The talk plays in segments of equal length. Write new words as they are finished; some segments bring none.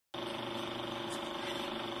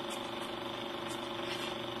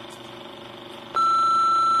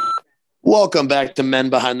Welcome back to Men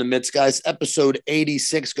Behind the Mitts, guys. Episode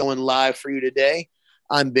 86 going live for you today.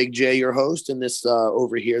 I'm Big J, your host, and this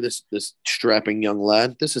over here, this strapping young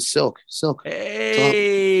lad. This is Silk. Silk.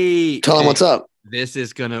 Hey, tell him what's up.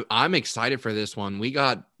 I'm excited for this one. We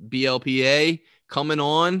got BLPA coming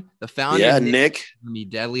on. The founder, yeah, Nick. Gonna be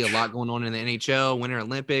deadly. A lot going on in the NHL, Winter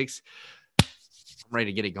Olympics. I'm ready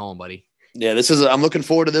to get it going, buddy. Yeah, I'm looking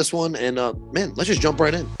forward to this one, and man, let's just jump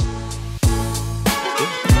right in.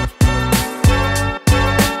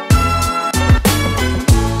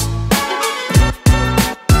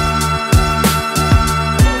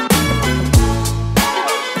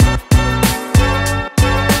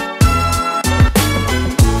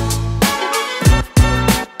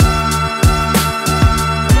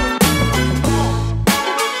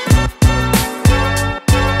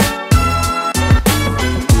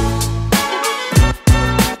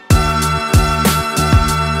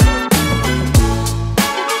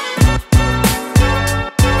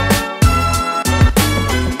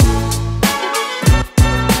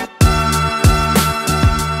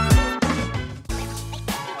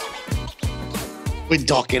 We're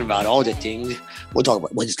talking about all the things. We'll talk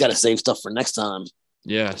about. We just got to save stuff for next time.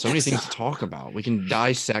 Yeah, so many things to talk about. We can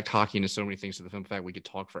dissect hockey into so many things. To the film fact, we could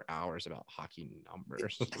talk for hours about hockey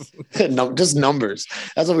numbers. No, just numbers.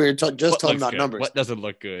 That's what we were talking about. Good? Numbers. What doesn't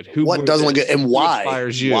look good? What doesn't look good, and why?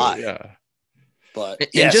 Inspires you? Why? Yeah. But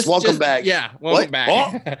yes, welcome back. Yeah, welcome back.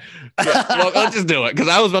 Oh? Yeah, well, let's just do it because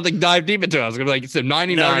I was about to dive deep into it. I was gonna be like, it's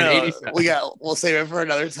 99, 87. We'll save it for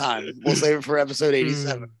another time. We'll save it for episode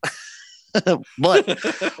 87. But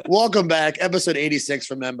welcome back, episode 86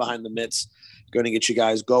 from Men Behind the Mitts. Going to get you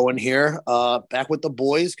guys going here. Back with the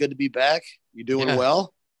boys. Good to be back. You doing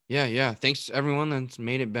well? Yeah. Thanks to everyone that's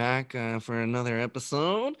made it back for another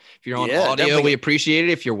episode. If you're on audio, definitely. We appreciate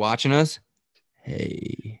it. If you're watching us,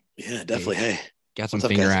 hey. Yeah, definitely. Hey. Got some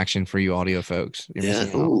finger action for you audio folks.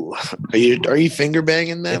 Ooh. Are you finger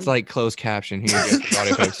banging them? It's like closed caption here,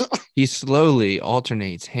 audio folks. He slowly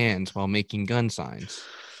alternates hands while making gun signs.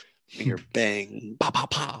 Finger bang. Pow, pow,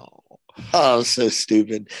 pow. Oh, so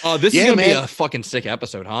stupid. Oh, this is gonna be a fucking sick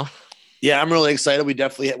episode, huh? Yeah, I'm really excited. We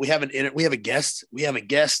have a guest.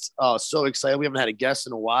 So excited. We haven't had a guest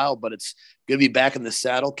in a while, but it's gonna be back in the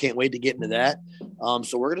saddle. Can't wait to get into that.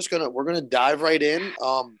 So we're gonna dive right in.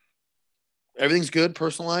 Everything's good.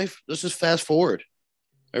 Personal life. Let's just fast forward.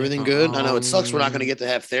 Everything good. I know it sucks. We're not gonna get to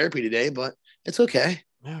have therapy today, but it's okay.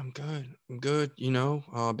 Yeah, I'm good. You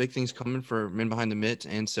know, big things coming for Men Behind the Mitts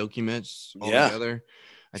and Silky Mitts all together.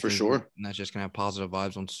 For sure. And that's just going to have positive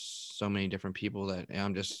vibes on so many different people that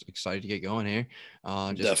I'm just excited to get going here.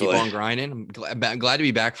 Just Definitely. Keep on grinding. I'm glad to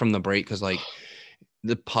be back from the break because, like,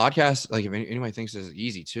 the podcast, like, if anybody thinks this is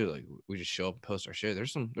easy too, like, we just show up and post our shit.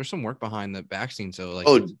 There's some work behind the back scene. So, like,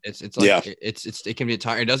 it can be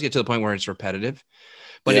tiring. It does get to the point where it's repetitive.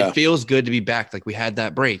 But it feels good to be back. Like, we had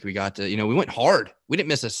that break. We got to, we went hard. We didn't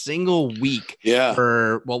miss a single week. Yeah.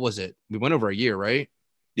 For, what was it? We went over a year, right?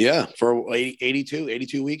 Yeah. For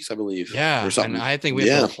 82 weeks, I believe. Yeah. Or something. And I think we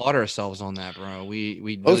have to applaud ourselves on that, bro.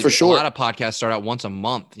 We for sure. A lot of podcasts start out once a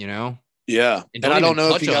month, Yeah. And I don't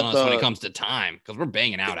know if you got when it comes to time because we're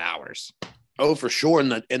banging out hours. Oh, for sure.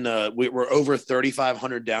 We're over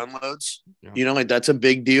 3,500 downloads. Yeah. Like, that's a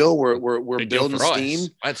big deal. We're big building steam.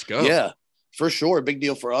 Let's go. Yeah. For sure. Big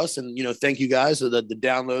deal for us. And, thank you guys. The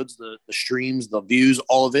downloads, the streams, the views,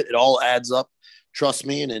 all of it. It all adds up. Trust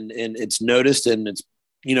me. And it's noticed, and it's,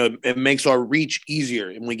 it makes our reach easier,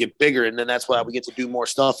 and we get bigger. And then that's why we get to do more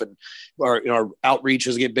stuff, and our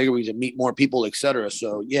outreaches get bigger. We get to meet more people, etc.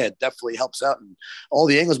 So yeah, it definitely helps out in all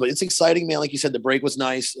the angles, but it's exciting, man. Like you said, the break was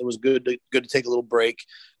nice. It was good to take a little break.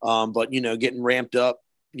 But getting ramped up,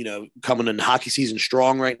 coming in hockey season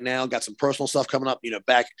strong right now. Got some personal stuff coming up,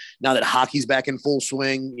 back now that hockey's back in full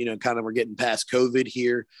swing, kind of we're getting past COVID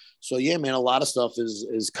here. So yeah, man, a lot of stuff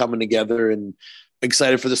is coming together, and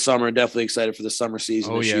excited for the summer. Definitely excited for the summer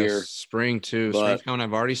season this year. Spring too. Spring's coming.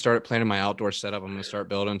 I've already started planning my outdoor setup. I'm going to start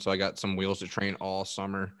building. So I got some wheels to train all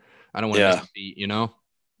summer. I don't want to miss a beat,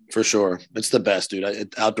 For sure. It's the best,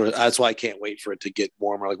 dude. Outdoor. That's why I can't wait for it to get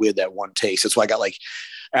warmer. Like, we had that one taste. That's why I got like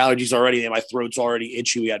allergies already, and my throat's already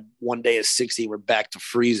itchy. We had one day of 60. We're back to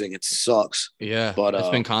freezing. It sucks. Yeah, but it's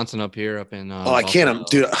been constant up here, up in. I can't,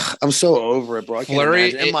 dude. I'm so over it, bro. I can't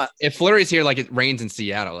Flurry. If Flurry's here, like, it rains in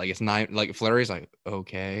Seattle. Like, it's not like Flurry's like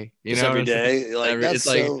okay, every day. Like, it's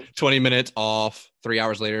like 20 minutes off. 3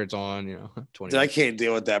 hours later, it's on. 20. Dude, I can't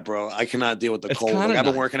deal with that, bro. I cannot deal with the cold. Like, I've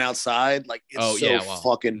been working outside. Like, it's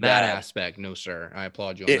fucking bad. That aspect, no sir. I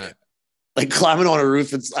applaud you on that. Like climbing on a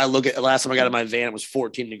roof. I look at last time I got in my van, it was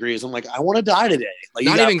 14 degrees. I'm like, I want to die today. Like,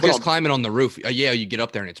 not even just climbing on the roof. Yeah, you get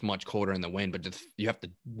up there and it's much colder in the wind, but you have to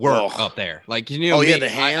work up there. Like, the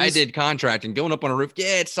hands. I did contracting, going up on a roof.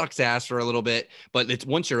 Yeah, it sucks ass for a little bit, but it's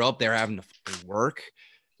once you're up there having to work,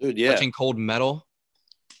 dude. Yeah, touching cold metal.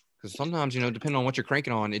 Because sometimes, depending on what you're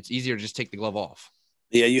cranking on, it's easier to just take the glove off.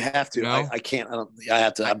 Yeah, you have to. I can't. I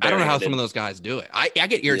have to. I don't know how some of those guys do it. I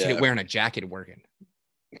get irritated wearing a jacket working.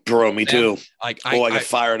 Bro, me too. I get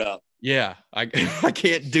fired up. Yeah, I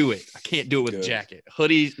can't do it. I can't do it with a jacket.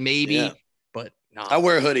 Hoodies, maybe, but no. I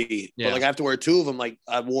wear a hoodie, but like I have to wear two of them. Like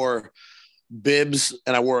I wore bibs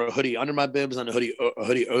and I wore a hoodie under my bibs and a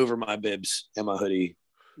hoodie over my bibs and my hoodie.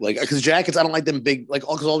 Like, because jackets, I don't like them big. Like,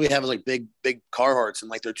 because all we have is like big Carhartts, and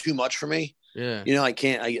like they're too much for me. Yeah, I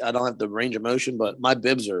can't. I don't have the range of motion, but my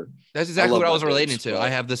bibs are. That's exactly what I was relating to. I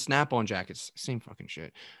have the snap-on jackets, same fucking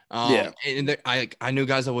shit. And I knew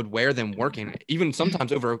guys that would wear them working, even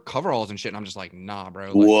sometimes over coveralls and shit. And I'm just like, nah, bro.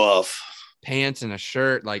 Like, woof. Pants and a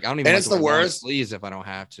shirt, like I don't even. And it's the worst. Sleeves if I don't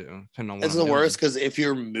have to. Depending on what it's the worst because if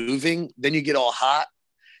you're moving, then you get all hot,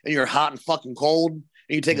 and you're hot and fucking cold, and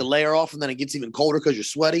you take a layer off, and then it gets even colder because you're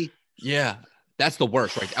sweaty. Yeah. That's the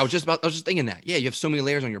worst, right? I was just thinking that. Yeah, you have so many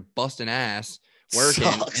layers on your busting ass working,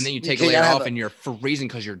 and then you take a layer off and you're freezing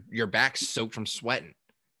because your back's soaked from sweating.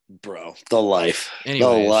 Bro, the life. Anyways.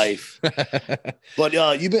 The life. But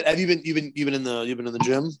you've been in the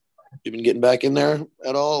gym? You've been getting back in there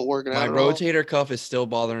at all, working out? My rotator cuff is still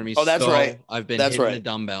bothering me. Oh, that's right. I've been hitting the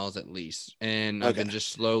dumbbells at least, and I've been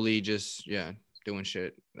just slowly doing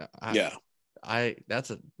shit. That's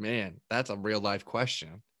a real life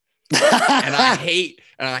question. and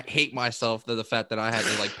I hate myself the fact that I had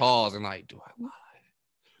to like pause and like, do I lie?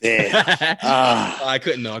 Yeah. I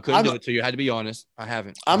couldn't do it to you. I had to be honest. I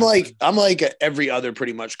haven't. I'm like every other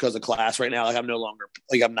pretty much because of class right now. Like I'm no longer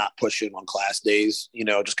I'm not pushing on class days,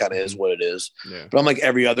 it just kind of is what it is. Yeah. But I'm like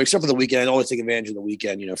every other, except for the weekend. I always take advantage of the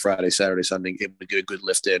weekend, Friday, Saturday, Sunday, get a good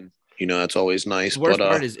lift in. That's always nice. The worst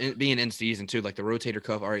part is being in season too, like the rotator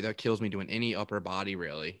cuff. All right, that kills me doing any upper body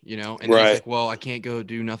really, And it's like, well, I can't go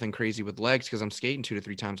do nothing crazy with legs because I'm skating 2 to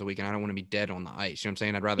 3 times a week, and I don't want to be dead on the ice. You know what I'm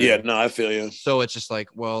saying? I'd rather. Yeah, no, I feel you. So it's just like,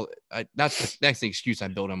 well, that's the excuse I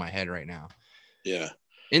build in my head right now. Yeah.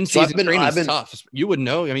 In season training is tough. You would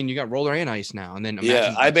know. I mean, you got roller and ice now, and then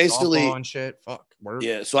I basically on shit. Fuck. Work.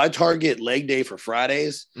 Yeah, so I target leg day for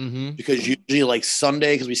Fridays because usually like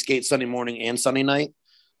Sunday, because we skate Sunday morning and Sunday night.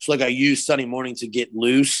 So like I use Sunday morning to get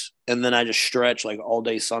loose, and then I just stretch like all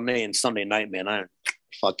day Sunday and Sunday night. Man,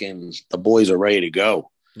 the boys are ready to go.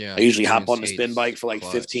 Yeah, I usually hop on the spin bike for like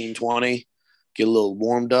 15, 20, get a little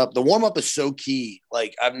warmed up. The warm up is so key.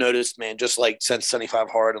 Like I've noticed, man, just like since 75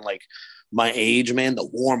 hard and like my age, man, the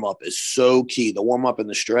warm up is so key. The warm up and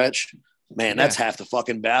the stretch, man, that's half the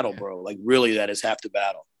fucking battle, bro. Like really, that is half the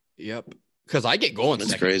battle. Yep. Because I get going.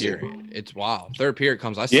 That's crazy. Period. It's wild. Third period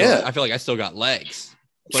comes. I feel like I still got legs.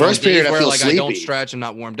 But first period, I feel sleepy. I don't stretch, I'm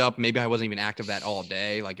not warmed up. Maybe I wasn't even active that all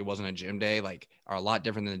day. Like it wasn't a gym day. Like are a lot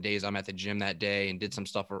different than the days I'm at the gym that day and did some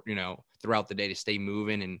stuff, throughout the day to stay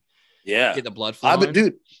moving and get the blood flowing. But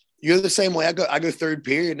dude, you're the same way. I go third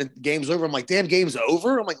period and the game's over. I'm like, damn, game's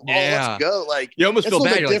over. I'm like, let's go. Like you almost feel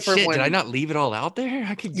bad. You're like, shit, did I not leave it all out there?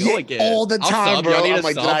 I could go again all the time, bro. I'm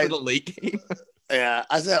like, for the late game. Yeah,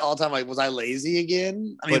 I said all the time. Like, was I lazy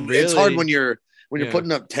again? I mean, it's hard when you're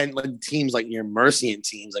putting up 10 teams, like your Mercian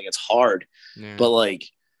teams, like it's hard. Yeah. But like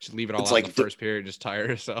just leave it all out like in the first period, just tire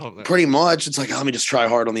yourself. Pretty much. It's like, let me just try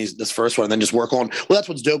hard on this first one and then just work on. Well, that's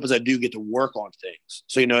what's dope is I do get to work on things.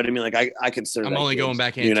 So you know what I mean? Like I consider I'm only going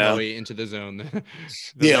back in into the zone.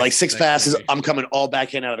 Like 6 passes, I'm coming all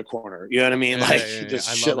back in out of the corner. You know what I mean?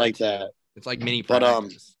 Just shit like that. It's like mini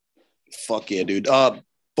practice. Fuck yeah, dude.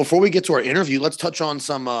 Before we get to our interview, let's touch on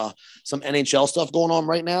some NHL stuff going on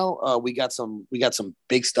right now. We got some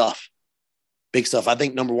big stuff. Big stuff. I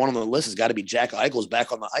think number one on the list has got to be Jack Eichel's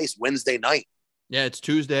back on the ice Wednesday night. Yeah, it's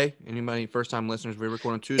Tuesday. Anybody first-time listeners, we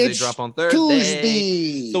record on Tuesday, drop on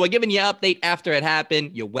Thursday. So we're giving you an update after it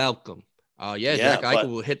happened. You're welcome. Jack Eichel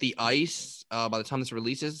will hit the ice by the time this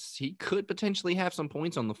releases. He could potentially have some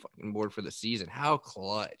points on the fucking board for the season. How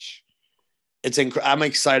clutch. I'm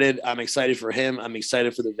excited. I'm excited for him. I'm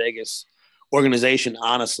excited for the Vegas organization,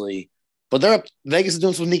 honestly. But Vegas is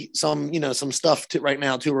doing some stuff right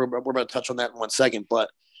now too. We're about to touch on that in 1 second. But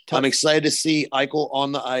I'm excited to see Eichel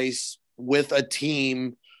on the ice with a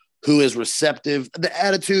team who is receptive, the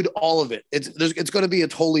attitude, all of it. It's going to be a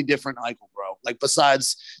totally different Eichel, bro. Like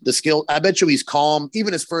besides the skill, I bet you he's calm.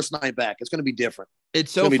 Even his first night back, it's going to be different.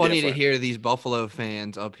 It's so funny to hear these Buffalo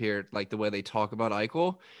fans up here, like the way they talk about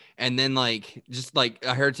Eichel. And then just like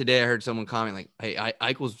I heard someone comment like, hey,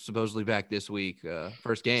 Eichel's supposedly back this week,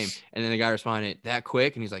 first game. And then the guy responded that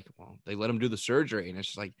quick. And he's like, well, they let him do the surgery. And it's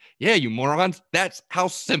just like, yeah, you morons. That's how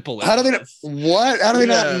simple it How do they know? What? How do they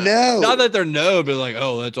not know? Not that they're no, but like,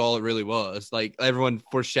 oh, that's all it really was. Like everyone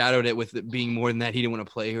foreshadowed it with it being more than that. He didn't want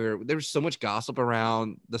to play here. There was so much gossip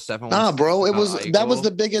around the stuff. Nah, bro. That was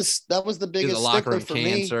the biggest locker room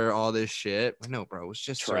cancer, all this shit. No, bro. It was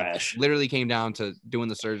just trash. Literally came down to doing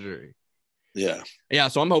the surgery. Yeah.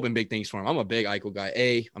 So I'm hoping big things for him. I'm a big Eichel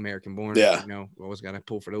guy. American born. Yeah. You know, always got to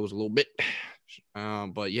pull for those a little bit.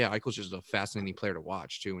 But yeah, Eichel's just a fascinating player to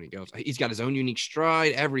watch too when he goes. He's got his own unique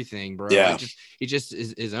stride, everything, bro. Yeah. He just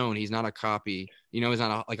is his own. He's not a copy. You know, he's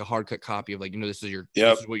not like a hard cut copy of like, you know, this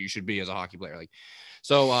is what you should be as a hockey player. Like,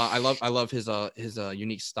 so I love his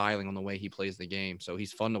unique styling on the way he plays the game. So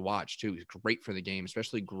he's fun to watch too. He's great for the game,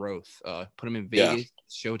 especially growth. Put him in Vegas,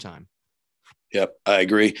 showtime. Yep, I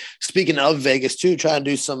agree. Speaking of Vegas, too, trying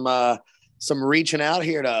to do some reaching out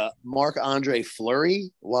here to Marc-Andre Fleury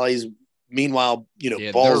while he's meanwhile,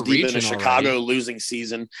 balls deep in a Chicago losing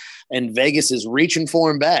season, and Vegas is reaching for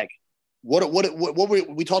him back. What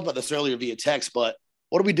we talked about this earlier via text, but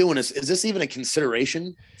what are we doing? Is this even a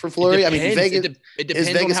consideration for Fleury? I mean, Vegas. It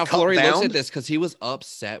depends on how Fleury looks at this because he was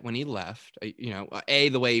upset when he left.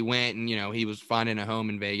 The way he went, and he was finding a home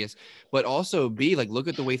in Vegas, but also B, like look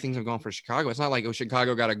at the way things have gone for Chicago. It's not like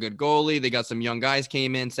Chicago got a good goalie. They got some young guys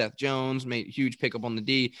came in. Seth Jones made a huge pickup on the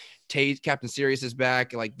D. Captain Sirius is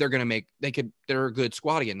back. Like they're a good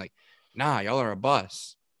squad again. Like, nah, y'all are a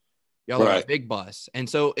bus. Y'all are a big bus. And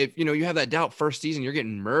so if you have that doubt first season, you're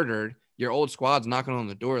getting murdered. Your old squad's knocking on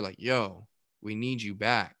the door like, yo, we need you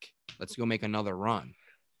back. Let's go make another run.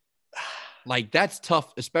 Like, that's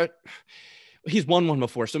tough. Especially, he's won one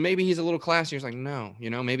before, so maybe he's a little classier. He's like, no,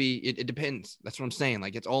 maybe it depends. That's what I'm saying.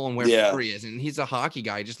 Like, it's all on where Fleury is. And he's a hockey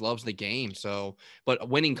guy. He just loves the game. So, but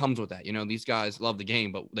winning comes with that. These guys love the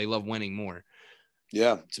game, but they love winning more.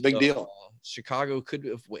 Yeah, it's a big deal. Chicago could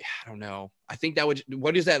have. I don't know. I think that would.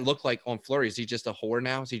 What does that look like on Fleury? Is he just a whore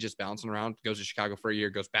now? Is he just bouncing around? Goes to Chicago for a year,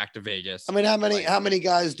 goes back to Vegas. I mean, how many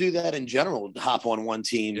guys do that in general? Hop on one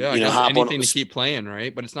team. Yeah, hop anything on to keep playing,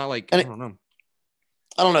 right? But it's not like I don't know.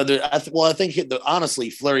 I don't know. I think honestly,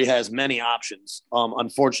 Fleury has many options.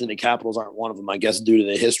 Unfortunately, the Capitals aren't one of them. I guess due to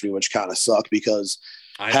the history, which kind of sucked because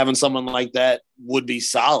having someone like that would be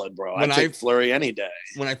solid, bro. I'd take Fleury any day.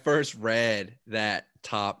 When I first read that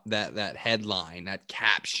that headline, that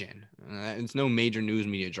caption, it's no major news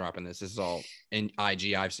media dropping this. This is all in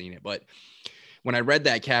IG. I've seen it, but when I read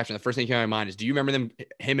that caption, the first thing that came to my mind is, do you remember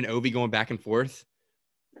him and Ovi going back and forth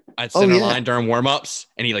at center line during warmups,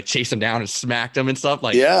 and he like chased him down and smacked him and stuff?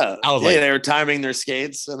 Like, I was like, they were timing their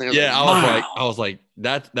skates, and they were I was like,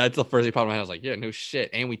 that's the first thing popped in my head. I was like, yeah, no shit,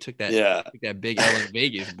 and we took that big L in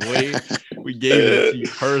Vegas, boy. We gave it to you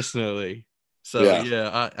personally. So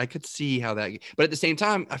I could see how that, but at the same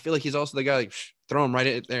time, I feel like he's also the guy like throw him right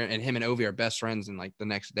in there, and him and Ovi are best friends. And like the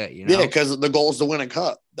next day, yeah, because the goal is to win a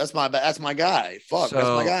cup. That's my guy. Fuck, so, that's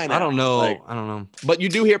my guy now. I don't know, but you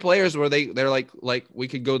do hear players where they're like we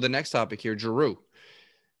could go to the next topic here. Giroux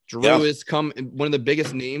is one of the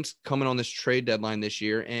biggest names coming on this trade deadline this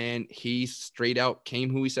year, and he straight out came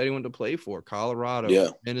who he said he wanted to play for: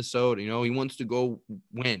 Colorado, Minnesota. He wants to go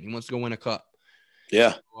win. He wants to go win a cup.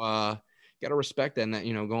 Yeah. So, got to respect that. And that,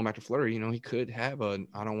 going back to Fleury, he could have I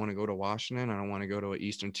don't want to go to Washington. I don't want to go to an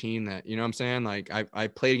Eastern team that, what I'm saying? Like I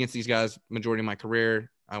played against these guys majority of my career.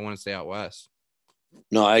 I want to stay out West.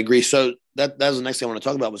 No, I agree. So that was the next thing I want to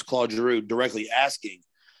talk about was Claude Giroux directly asking,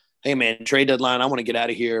 hey man, trade deadline, I want to get out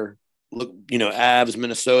of here. Look, Avs,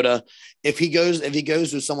 Minnesota. If he goes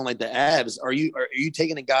to someone like the Avs, are you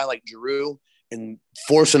taking a guy like Giroux and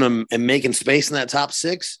forcing him and making space in that top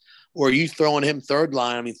six? Or are you throwing him third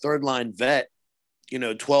line? I mean, third line vet,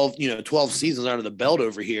 12 seasons under the belt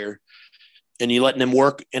over here, and you letting him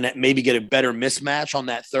work and maybe get a better mismatch on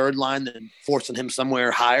that third line than forcing him somewhere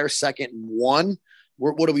higher, second and one.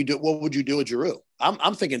 What do we do? What would you do with Giroux?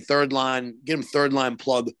 I'm thinking third line, get him third line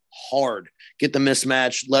plug hard, get the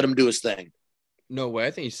mismatch, let him do his thing. No way.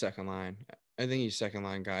 I think he's second line. I think he's second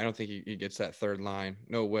line guy. I don't think he gets that third line.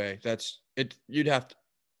 No way. That's it. You'd have to.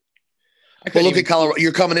 Well, look at Colorado.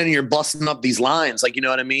 You're coming in and you're busting up these lines. Like, you know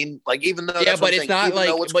what I mean? Like, even though. Yeah, but it's not like,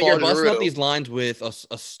 but you're busting up these lines with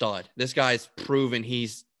a stud. This guy's proven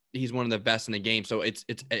he's one of the best in the game. So it's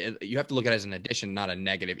you have to look at it as an addition, not a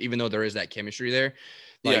negative, even though there is that chemistry there.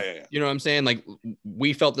 Like, you know what I'm saying? Like,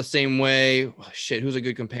 we felt the same way. Oh, shit, who's a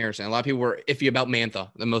good comparison? A lot of people were iffy about Mantha,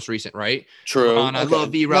 the most recent, right? True. I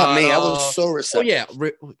love V-Rod. Not me. I was so receptive.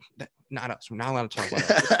 Oh, yeah. not us. We're not allowed to talk about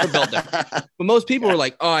us. We're built different. But most people are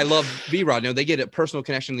like, oh, I love B-Rod. No, they get a personal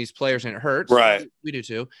connection to these players and it hurts. Right. We do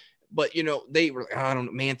too. But, you know, they were like, I don't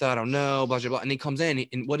know, Mantha, I don't know, blah, blah, blah. And he comes in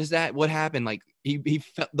and what is that? What happened? Like he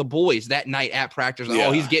felt the boys that night at practice. Like,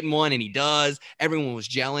 oh, he's getting one and he does. Everyone was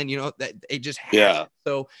gelling, you know, that it just happened. Yeah.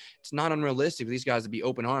 So it's not unrealistic for these guys to be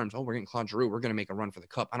open arms. Oh, we're getting Claude Giroux. We're going to make a run for the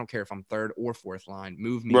cup. I don't care if I'm third or fourth line.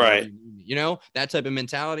 Move me. Right. You know, that type of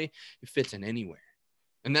mentality, it fits in anywhere.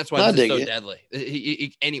 And that's why this is so deadly.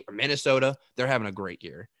 Anywhere, Minnesota, they're having a great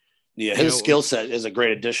year. Yeah, his skill set is a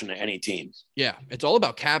great addition to any team. Yeah, it's all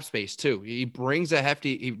about cap space too. He brings a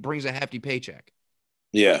hefty paycheck.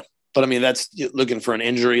 Yeah, but I mean that's looking for an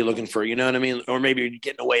injury, looking for you know what I mean, or maybe you're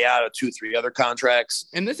getting a way out of 2-3 other contracts.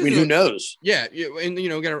 And this is who knows? Yeah, and you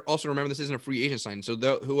know, got to also remember this isn't a free agent signing, so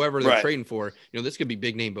whoever they're trading for, you know, this could be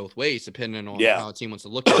big name both ways depending on how a team wants to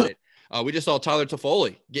look at it. We just saw Tyler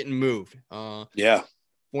Toffoli getting moved.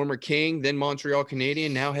 Former King, then Montreal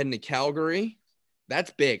Canadian, now heading to Calgary.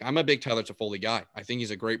 That's big. I'm a big Tyler Toffoli guy. I think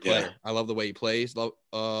he's a great player. Yeah. I love the way he plays. So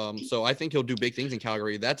I think he'll do big things in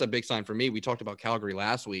Calgary. That's a big sign for me. We talked about Calgary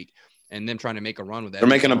last week and them trying to make a run with that. They're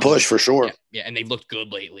making a push for sure. Yeah, and they've looked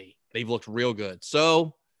good lately. They've looked real good.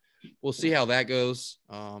 So we'll see how that goes.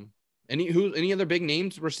 Any other big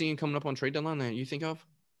names we're seeing coming up on trade deadline that you think of?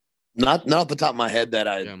 Not off the top of my head that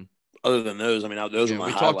other than those, I mean, those are my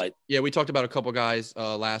highlight. We talked about a couple guys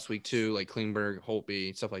last week too, like Klingberg,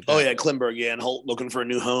 Holtby, stuff like that. Oh yeah, Klingberg, and Holt looking for a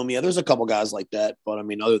new home. Yeah, there's a couple guys like that, but I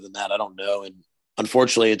mean, other than that, I don't know. And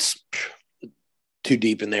unfortunately, it's too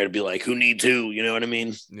deep in there to be like, who needs who? You know what I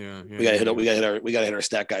mean? Yeah. We gotta hit our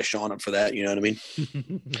stat guy Sean up for that. You know what I mean?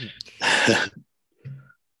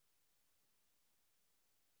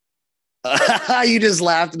 You just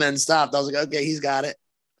laughed and then stopped. I was like, okay, he's got it.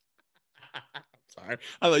 Sorry,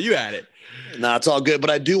 I thought you had it. No, it's all good. But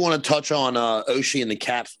I do want to touch on Oshie and the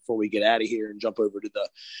Caps before we get out of here and jump over to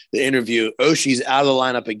the interview. Oshie's out of the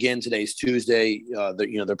lineup again. Today's Tuesday.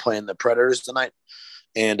 They're playing the Predators tonight,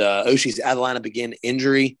 and Oshie's out of the lineup again.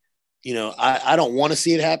 Injury. You know, I don't want to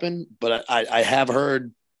see it happen, but I have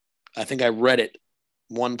heard. I think I read it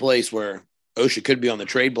one place where Oshie could be on the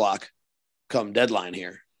trade block come deadline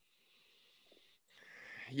here.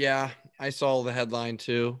 Yeah, I saw the headline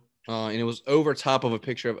too. And it was over top of a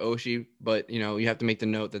picture of Oshie, but you know, you have to make the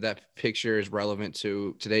note that picture is relevant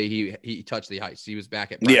to today. He touched the ice. He was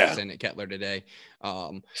back at practice and at Kettler today.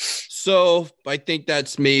 So I think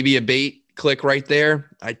that's maybe a bait click right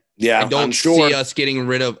there. I don't see us getting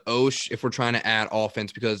rid of Osh if we're trying to add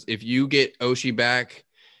offense, because if you get Oshie back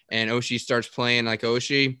and Oshie starts playing like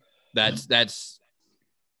Oshie, that's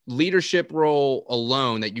leadership role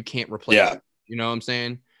alone that you can't replace. Yeah. You know what I'm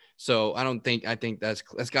saying? So I think that's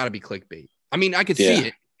got to be clickbait. I mean, I could see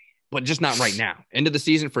it, but just not right now. End of the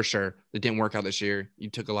season for sure. It didn't work out this year.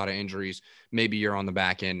 You took a lot of injuries. Maybe you're on the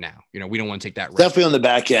back end now. You know, we don't want to take that risk. Definitely on the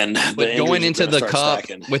back end. But going into the cup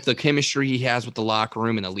with the chemistry he has with the locker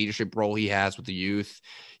room and the leadership role he has with the youth,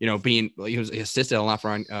 you know, he assisted a lot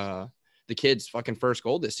for the kid's fucking first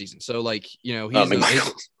goal this season. So like, you know,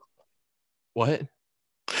 what?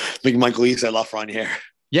 McMichael, you said Lafreniere.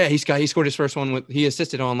 Yeah, he scored his first one he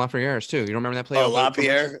assisted on Lafreniere's too. You don't remember that play? Oh,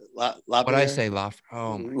 Lapierre. What did I say?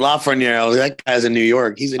 Lafreniere. That guy's in New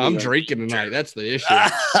York. He's in New York. I'm drinking tonight. That's the issue.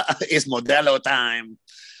 It's Modelo time.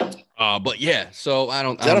 But yeah, so I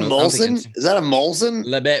don't. Is that a Molson? Is that a Molson?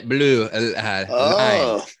 Le Bête Bleu.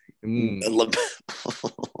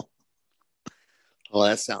 Oh,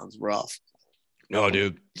 that sounds rough. No,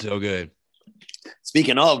 dude, so good.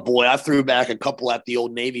 Speaking of, boy, I threw back a couple at the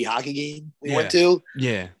old Navy hockey game we went to.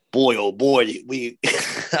 Yeah. Boy, oh boy,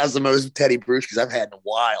 that was the most Teddy Brusques I've had in a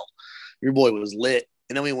while. Your boy was lit.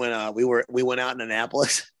 And then we went out in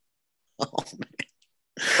Annapolis. Oh man.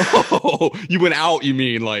 Oh, you went out, you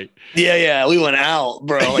mean like? Yeah, we went out,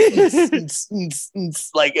 bro.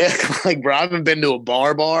 Like bro, I haven't been to a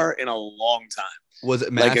bar in a long time. Was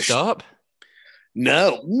it masked up?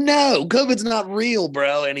 No, COVID's not real,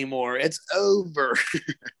 bro, anymore. It's over.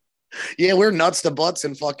 Yeah, we're nuts to butts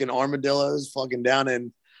and fucking armadillos fucking down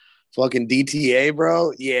in fucking DTA,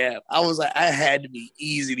 bro. Yeah, I was like, I had to be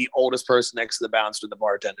easy the oldest person next to the bouncer, the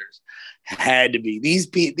bartenders. Had to be.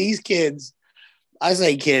 These kids, I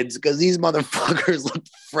say kids because these motherfuckers looked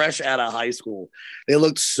fresh out of high school. They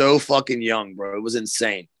looked so fucking young, bro. It was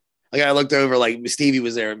insane. Like, I looked over, like, Stevie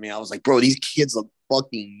was there with me. I was like, bro, these kids look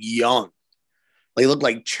fucking young. They look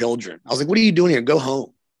like children. I was like, what are you doing here? Go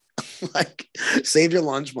home. Like, save your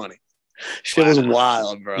lunch money. Shit was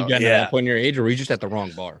wild, bro. You got that point in your age, or were you just at the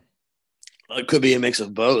wrong bar? It could be a mix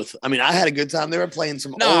of both. I mean, I had a good time. They were playing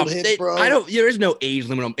some old hits, bro. There is no age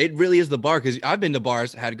limit. It really is the bar because I've been to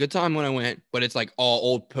bars, had a good time when I went, but it's like all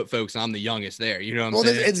old folks. And I'm the youngest there. You know what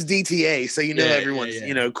I'm saying? It's DTA, so everyone's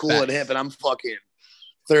cool Facts. and hip, and I'm fucking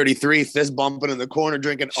 33, fist bumping in the corner,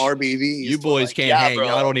 drinking RBVs. You boys can't hang. Bro.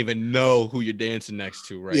 Y'all don't even know who you're dancing next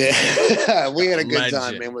to, right? Yeah, we had a good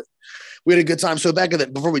time, man. We had a good time. So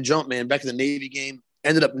before we jump, man, back to the Navy game.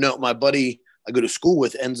 My buddy I go to school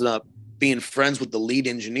with ends up being friends with the lead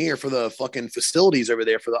engineer for the fucking facilities over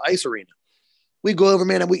there for the ice arena. We go over,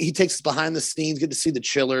 man, and he takes us behind the scenes, get to see the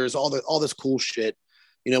chillers, all this cool shit.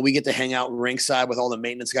 We get to hang out ringside with all the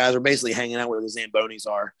maintenance guys. We're basically hanging out where the Zambonis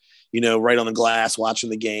are, right on the glass,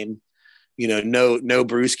 watching the game. No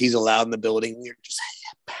brewskis allowed in the building. We're just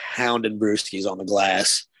pounding brewskis on the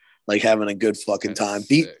glass, like having a good fucking time.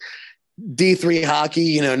 D3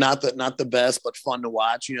 hockey, not the best, but fun to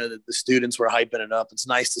watch. The students were hyping it up. It's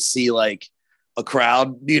nice to see like a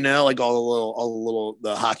crowd, like all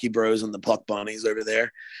the hockey bros and the puck bunnies over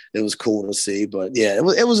there. It was cool to see, but yeah, it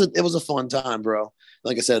was a fun time, bro.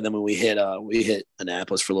 Like I said, then when we hit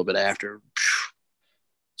Annapolis for a little bit after,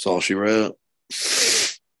 that's all she wrote.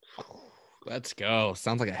 Let's go.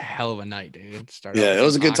 Sounds like a hell of a night, dude. It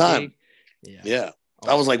was a good time. Yeah.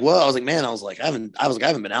 I was like, well, I haven't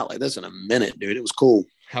been out like this in a minute, dude. It was cool.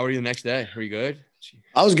 How were you the next day? Were you good?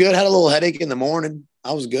 I was good. Had a little headache in the morning.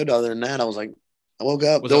 I was good. Other than that, I was like, I woke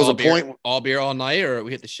up. There was a point. All beer all night, or we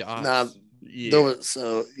hit the shots? Nah,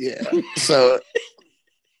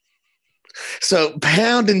 So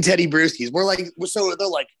Pound and Teddy Brewskis. They're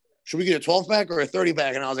like, should we get a 12 pack or a 30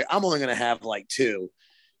 pack? And I was like, I'm only gonna have like 2.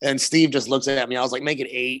 And Steve just looks at me. I was like, make it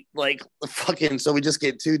 8. Like fucking. So we just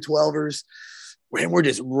get 2 12ers. And we're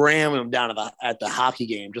just ramming them down at the hockey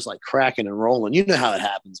game, just like cracking and rolling. You know how it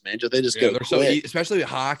happens, man. They just go. So especially with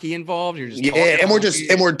hockey involved. You're just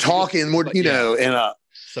we're talking more, so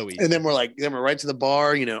easy. And then we're right to the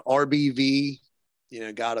bar, RBV,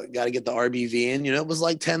 gotta get the RBV in. It was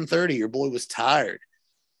like 10:30. Your boy was tired.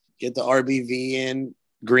 Get the RBV in,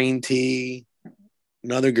 green tea,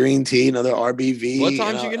 another green tea, another RBV. What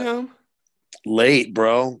time did you get home? Late,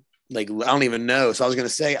 bro. Like, I don't even know. So I was going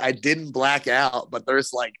to say I didn't black out, but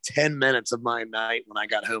there's like 10 minutes of my night when I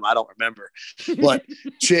got home. I don't remember. But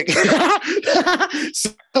chick.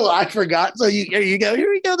 So I forgot. So here you go.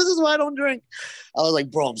 This is why I don't drink. I was like,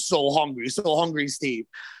 bro, I'm so hungry, Steve.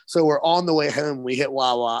 So we're on the way home. We hit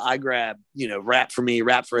Wawa. I grab, wrap for me,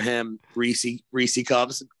 wrap for him, Reese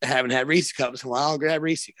cups. I haven't had Reese cups in a while. I'll grab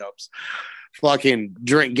Reese cups. Fucking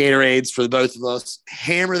drink Gatorades for the both of us.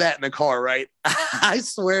 Hammer that in the car, right? I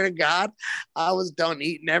swear to God, I was done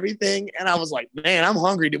eating everything, and I was like, "Man, I'm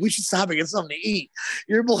hungry, dude. We should stop and get something to eat."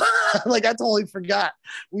 You're like, I totally forgot.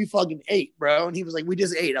 We fucking ate, bro. And he was like, "We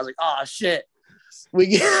just ate." I was like, "Oh shit." We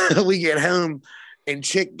get home, and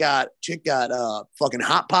chick got fucking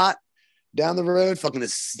hot pot down the road, fucking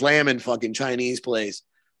this slamming fucking Chinese place.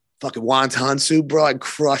 Fucking wonton soup, bro. I'd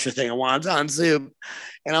crush a thing of wonton soup.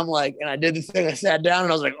 And I'm like, and I did the thing. I sat down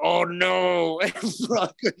and I was like, oh no. And bro, I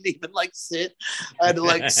couldn't even like sit. I had to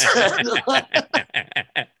like sit. Dude,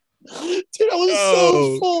 I was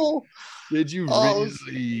so full. Did you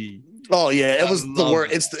really? Oh yeah, it was the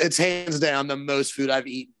worst. It's hands down the most food I've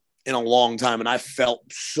eaten in a long time. And I felt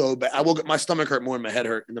so bad. I woke up, my stomach hurt more than my head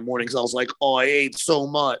hurt in the morning because I was like, oh, I ate so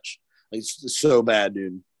much. Like, it's so bad,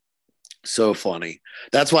 dude. So funny.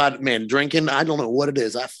 That's why, man, drinking, I don't know what it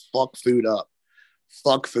is. I fuck food up.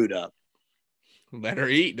 Let her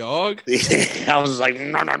eat, dog. I was like,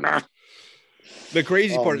 no. The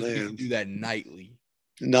crazy part is you do that nightly.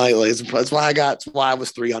 That's why I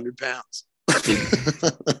was 300 pounds.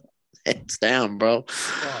 It's down, bro.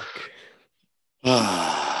 Fuck.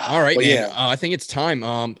 All right, man. Yeah. I think it's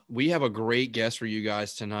time. We have a great guest for you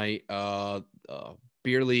guys tonight.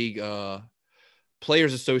 Beer League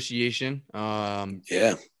Players Association.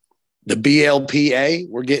 The BLPA.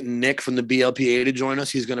 We're getting Nick from the BLPA to join us.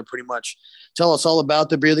 He's going to pretty much tell us all about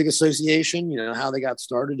the Beer League Association, how they got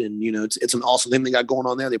started. And, it's an awesome thing they got going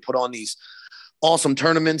on there. They put on these awesome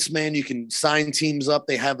tournaments, man. You can sign teams up.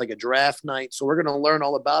 They have like a draft night. So we're going to learn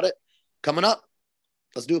all about it coming up.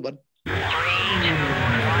 Let's do it, bud.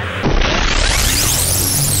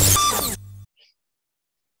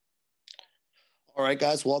 All right,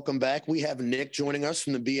 guys, welcome back. We have Nick joining us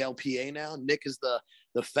from the BLPA now. Nick is the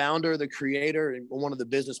founder, the creator, and one of the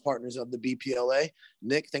business partners of the BPLA.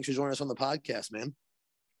 Nick, thanks for joining us on the podcast, man.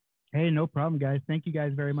 Hey, no problem, guys. Thank you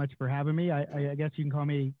guys very much for having me. I guess you can call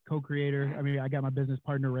me co-creator. I mean, I got my business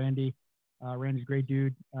partner, Randy. Randy's a great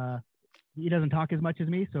dude. He doesn't talk as much as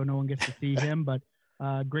me, so no one gets to see him, but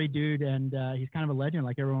Great dude, and he's kind of a legend.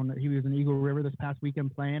 Like everyone, he was in Eagle River this past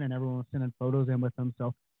weekend playing, and everyone was sending photos in with him.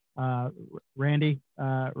 So Randy's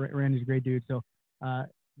a great dude. So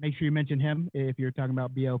make sure you mention him if you're talking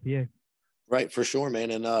about BLPA. Right, for sure,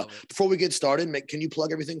 man. And before we get started, can you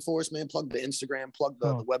plug everything for us, man? Plug the Instagram, plug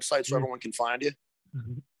the website so everyone can find you.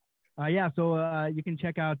 So you can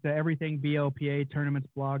check out everything BLPA, tournaments,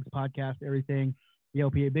 blogs, podcasts, everything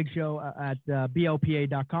BLPA Big Show at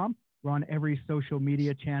BLPA.com. We're on every social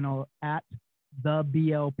media channel at the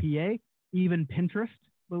BLPA, even Pinterest,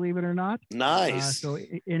 believe it or not. Nice. So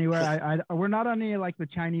anywhere, we're not on any like the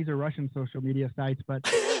Chinese or Russian social media sites, but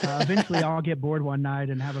eventually I'll get bored one night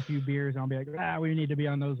and have a few beers. And I'll be like, we need to be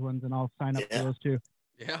on those ones, and I'll sign up for those too.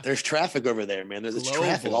 Yeah, there's traffic over there, man. There's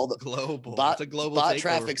traffic. All the global. It's a global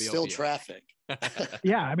traffic, still traffic.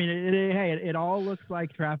 Yeah, I mean, it all looks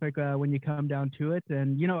like traffic when you come down to it,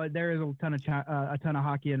 and there is a ton of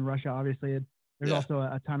hockey in Russia. Obviously, there's also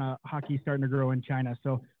a ton of hockey starting to grow in China.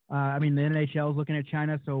 So, I mean, the NHL is looking at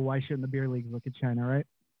China, so why shouldn't the beer leagues look at China, right?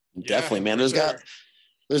 Definitely, man. There's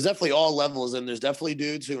definitely all levels, and there's definitely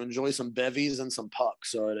dudes who enjoy some bevies and some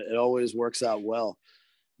pucks. So it always works out well.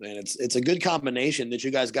 Man, it's a good combination that you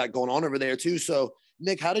guys got going on over there too. So,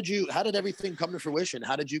 Nick, how did everything come to fruition?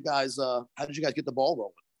 How did you guys get the ball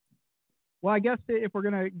rolling? Well, I guess if we're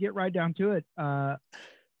gonna get right down to it,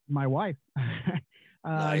 my wife.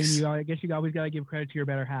 Nice. I guess you always got to give credit to your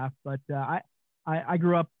better half. But I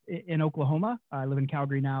grew up in Oklahoma. I live in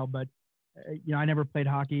Calgary now, but I never played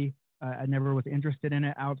hockey. I never was interested in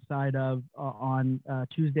it outside of on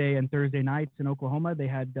Tuesday and Thursday nights in Oklahoma. They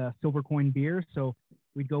had silver coin beer, so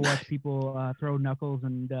we'd go watch people throw knuckles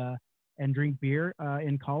and drink beer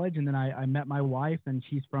in college. And then I met my wife, and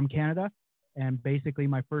she's from Canada. And basically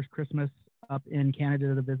my first Christmas up in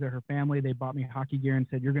Canada to visit her family, they bought me hockey gear and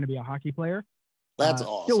said, "You're going to be a hockey player." That's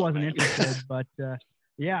awesome. Still wasn't interested, but so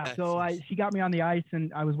she got me on the ice,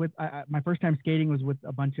 and I was with my first time skating was with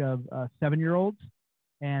a bunch of 7-year-olds,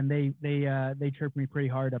 and they chirped me pretty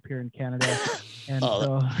hard up here in Canada. And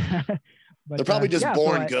but, they're probably just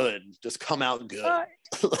born good, just come out good.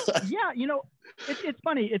 It's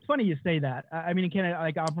funny. It's funny you say that. I mean, in Canada,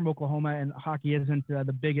 like I'm from Oklahoma, and hockey isn't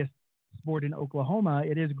the biggest sport in Oklahoma.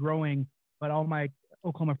 It is growing, but all my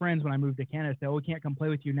Oklahoma friends, when I moved to Canada, said, we can't come play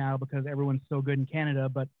with you now because everyone's so good in Canada.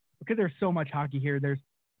 But because there's so much hockey here, there's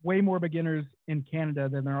way more beginners in Canada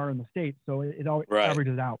than there are in the States. So it all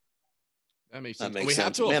averages out. That makes sense. We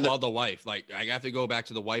have to applaud the wife. Like, I have to go back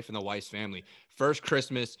to the wife and the wife's family. First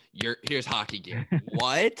Christmas, here's hockey gear.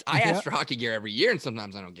 What? I ask for hockey gear every year, and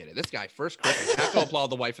sometimes I don't get it. This guy, first Christmas, I have to applaud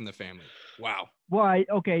the wife and the family. Wow. Well,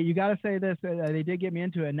 you got to say this. They did get me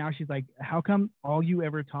into it. And now she's like, how come all you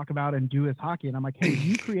ever talk about and do is hockey? And I'm like, hey,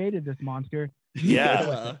 you created this monster.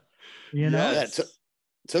 Yeah. Yes.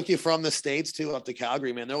 Took you from the States up to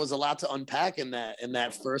Calgary, man. There was a lot to unpack in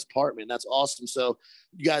that first part, man. That's awesome. So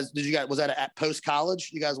was that at post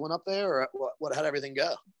college? You guys went up there, or what? How'd everything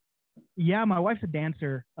go? Yeah, my wife's a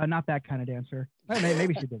dancer, not that kind of dancer.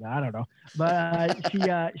 Maybe she did that. I don't know. But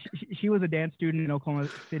she was a dance student in Oklahoma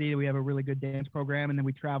City. We have a really good dance program, and then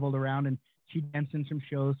we traveled around, and she danced in some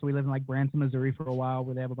shows. So we lived in like Branson, Missouri for a while,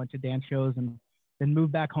 where they have a bunch of dance shows, and then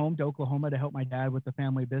moved back home to Oklahoma to help my dad with the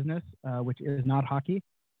family business, which is not hockey.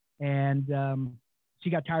 And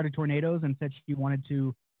she got tired of tornadoes and said she wanted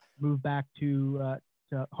to move back to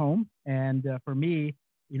home. And for me,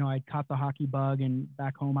 I caught the hockey bug, and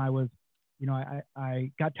back home I was,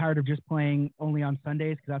 I got tired of just playing only on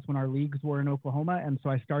Sundays because that's when our leagues were in Oklahoma. And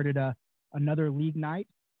so I started another league night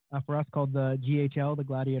for us called the GHL, the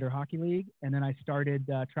Gladiator Hockey League. And then I started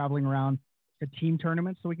traveling around to team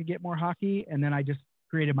tournaments so we could get more hockey. And then I just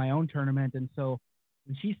created my own tournament. And so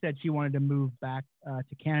when she said she wanted to move back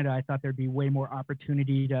to Canada, I thought there'd be way more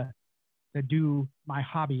opportunity to do my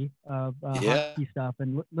hobby of hockey stuff.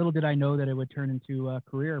 And little did I know that it would turn into a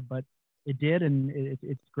career, but it did. And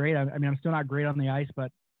it's great. I mean, I'm still not great on the ice,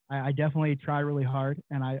 but I definitely try really hard,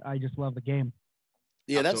 and I just love the game.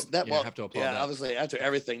 Yeah, have to applaud that. Obviously, after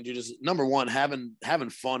everything, you just number one, having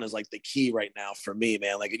fun is like the key right now for me,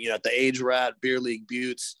 man. Like, at the age we're at, beer league,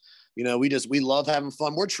 Buttes, we love having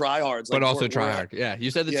fun. We're tryhards, but also try hard. Yeah,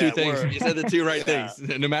 you said the two things. You said the two right things.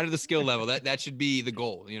 No matter the skill level, that should be the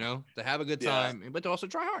goal. To have a good time, but to also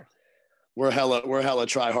try hard. We're hella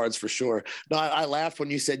tryhards for sure. No, I laughed when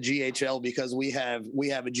you said GHL because we have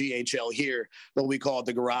a GHL here, but we call it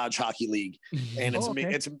the Garage Hockey League, and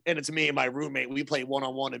it's me and my roommate. We play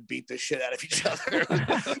 1-on-1 and beat the shit out of each other.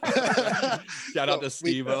 Shout out to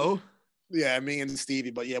Steve-O. Yeah, me and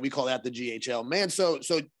Stevie, but yeah, we call that the GHL, man. So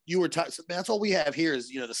you were, that's all we have here is,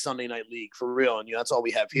 the Sunday night league for real. And that's all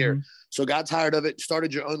we have here. Mm-hmm. So got tired of it,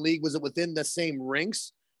 started your own league. Was it within the same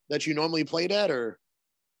rinks that you normally played at, or?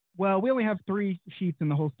 Well, we only have 3 sheets in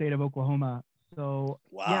the whole state of Oklahoma. So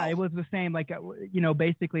wow. Yeah, it was the same. Like,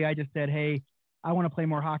 basically I just said, hey, I want to play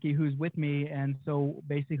more hockey. Who's with me? And so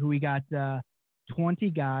basically we got 20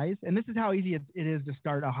 guys, and this is how easy it is to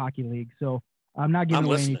start a hockey league. So I'm not giving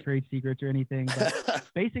away any trade secrets or anything, but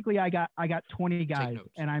basically I got 20 guys,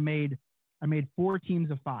 and I made 4 teams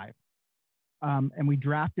of 5, and we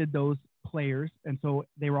drafted those players, and so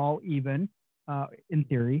they were all even in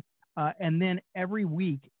theory. And then every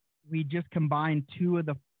week we just combined 2 of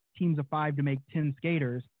the teams of 5 to make 10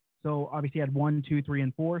 skaters. So obviously you had 1, 2, 3,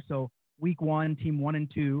 and 4. So week 1, team 1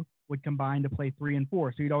 and 2 would combine to play 3 and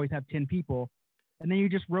 4. So you'd always have 10 people, and then you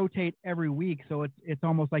just rotate every week. So it's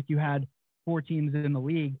almost like you had 4 teams in the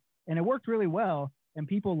league, and it worked really well, and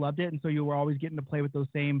people loved it. And so you were always getting to play with those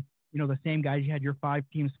same, the same guys. You had your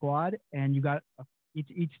 5-team squad, and you got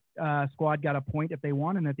each squad got a point if they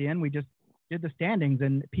won. And at the end, we just did the standings,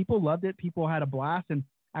 and people loved it. People had a blast. And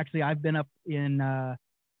actually I've been up in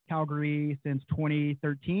Calgary since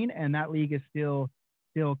 2013, and that league is still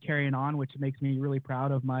carrying on, which makes me really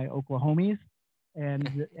proud of my Oklahomies.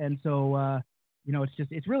 And so,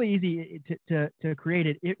 it's really easy to create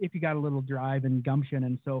it if you got a little drive and gumption.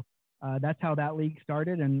 And so that's how that league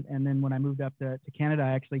started. And then when I moved up to Canada,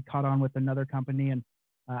 I actually caught on with another company. And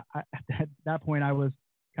at that point, I was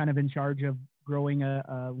kind of in charge of growing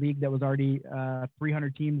a league that was already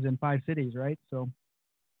 300 teams in 5 cities, right? So,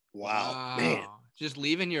 wow, man. Just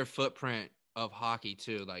leaving your footprint of hockey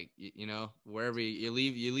too, like wherever you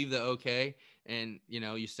leave the OK, and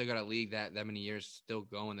you still got a league that many years still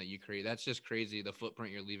going that you create. That's just crazy, the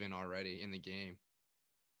footprint you're leaving already in the game.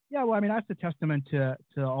 Yeah, well, I mean, that's a testament to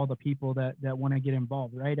all the people that want to get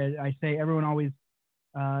involved, right? I say everyone always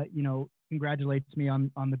congratulates me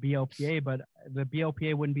on the BLPA, but the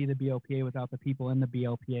BLPA wouldn't be the BLPA without the people in the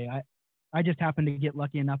BLPA. I just happened to get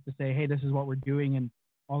lucky enough to say, hey, this is what we're doing, and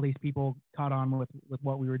all these people caught on with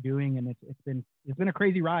what we were doing. And it's been a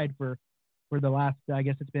crazy ride for the last, I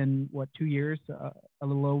guess it's been 2 years, a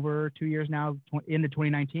little over 2 years now, into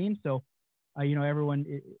 2019. So, everyone,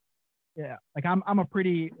 yeah, like I'm a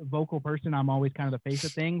pretty vocal person. I'm always kind of the face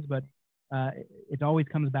of things, but it always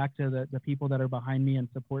comes back to the people that are behind me and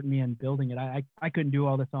supporting me and building it. I couldn't do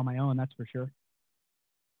all this on my own. That's for sure.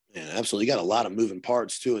 Yeah, absolutely. You got a lot of moving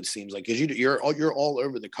parts too. It seems like, because you're all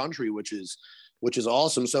over the country, which is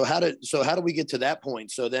awesome. So how do we get to that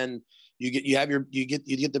point? So then you get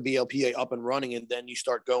the BLPA up and running, and then you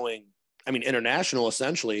start going, I mean, international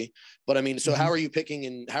essentially. But I mean, so how are you picking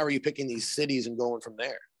these cities and going from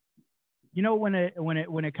there? When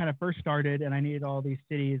it kind of first started and I needed all these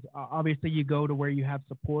cities, obviously you go to where you have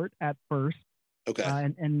support at first. Okay.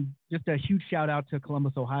 And just a huge shout out to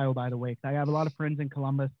Columbus, Ohio, by the way, because I have a lot of friends in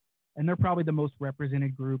Columbus, and they're probably the most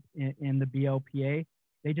represented group in the BLPA.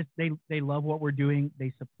 They love what we're doing.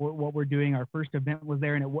 They support what we're doing. Our first event was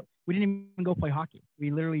there, and we didn't even go play hockey.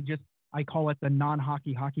 We literally I call it the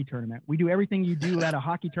non-hockey hockey tournament. We do everything you do at a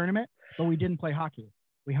hockey tournament, but we didn't play hockey.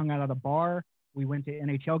 We hung out at a bar. We went to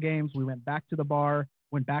NHL games. We went back to the bar,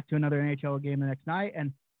 went back to another NHL game the next night.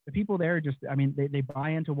 And the people there they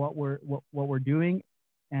buy into what we're doing,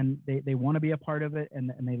 and they want to be a part of it,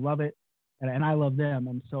 and they love it. And I love them.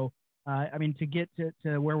 And so, to get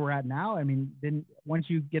to where we're at now, then once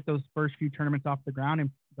you get those first few tournaments off the ground and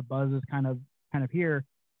the buzz is kind of here,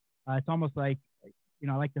 it's almost like,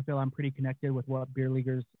 I like to feel I'm pretty connected with what beer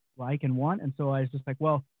leaguers like and want. And so I was just like,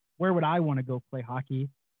 well, where would I want to go play hockey?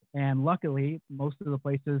 And luckily, most of the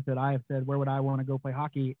places that I have said, where would I want to go play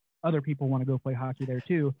hockey? Other people want to go play hockey there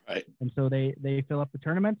too. Right. And so they fill up the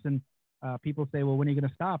tournaments, and people say, well, when are you going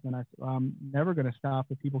to stop? And I say, well, I'm never going to stop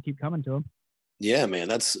if people keep coming to them. Yeah, man,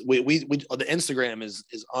 that's we the Instagram is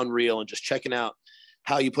unreal, and just checking out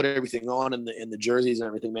how you put everything on in the jerseys and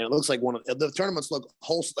everything, man. It looks like one of the tournaments look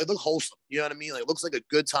wholesome. They look wholesome. You know what I mean? Like, it looks like a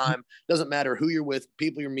good time. Doesn't matter who you're with,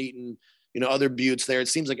 people you're meeting, other buttes there. It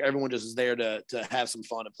seems like everyone just is there to have some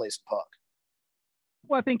fun and play some puck.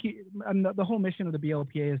 Well, I think the whole mission of the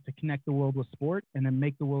BLPA is to connect the world with sport and then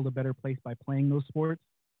make the world a better place by playing those sports.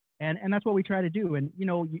 And that's what we try to do. And,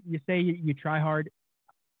 you say you try hard.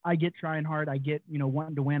 I get trying hard. I get,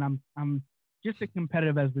 wanting to win. I'm just as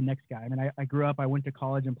competitive as the next guy. I grew up, I went to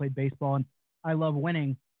college and played baseball, and I love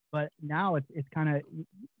winning. But now it's kind of,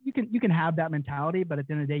 you can have that mentality, but at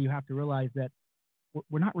the end of the day, you have to realize that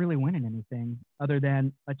we're not really winning anything other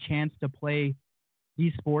than a chance to play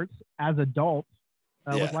these sports as adults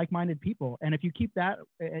with like-minded people. And if you keep that,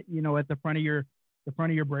 at the front of your the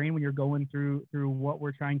front of your brain when you're going through what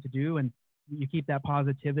we're trying to do, and you keep that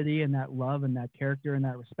positivity and that love and that character and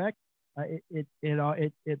that respect, it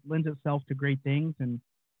lends itself to great things. And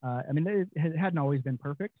I mean, it hadn't always been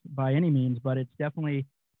perfect by any means, but it's definitely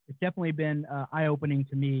been eye-opening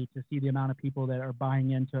to me to see the amount of people that are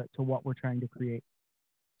buying into what we're trying to create.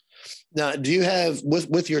 Now, do you have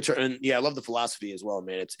with your turn? And yeah, I love the philosophy as well,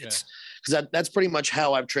 man. It's because that's pretty much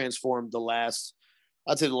how I've transformed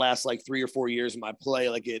I'd say the last like 3 or 4 years of my play.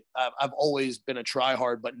 Like I've always been a try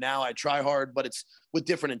hard, but now I try hard, but it's with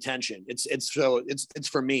different intention. It's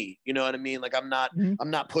for me, you know what I mean? Like I'm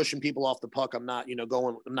not pushing people off the puck. I'm not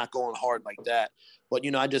going hard like that, but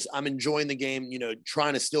I'm enjoying the game,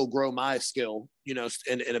 trying to still grow my skill,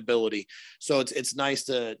 and ability. So it's nice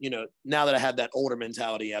to, now that I have that older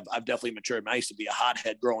mentality, I've definitely matured. I used to be a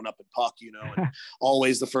hothead growing up in puck, and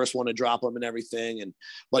always the first one to drop them and everything.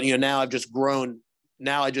 But now I've just grown.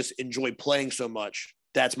 Now I just enjoy playing so much.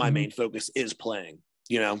 That's my main focus is playing,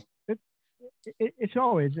 It's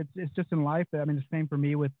always, it's just in life. I mean, the same for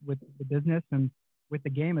me with the business and with the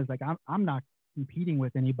game is like, I'm not competing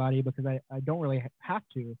with anybody because I don't really have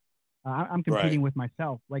to. I'm competing with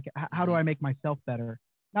myself. Like, how do I make myself better?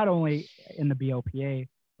 Not only in the BLPA,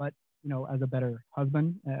 but, as a better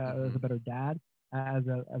husband, as a better dad, as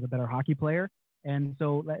a better hockey player. And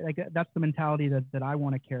so like that's the mentality that I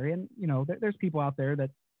want to carry. And, there's people out there that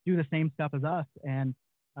do the same stuff as us. And,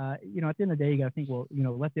 at the end of the day, you got to think, well,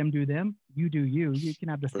 let them do them. You do you. You can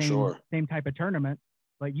have the same type of tournament,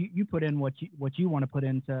 but you put in what you want to put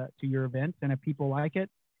into your events. And if people like it,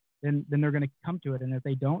 then they're going to come to it. And if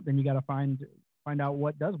they don't, then you got to find out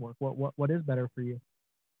what does work, what is better for you.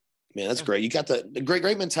 Man, that's great. You got the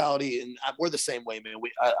great mentality, and we're the same way, man.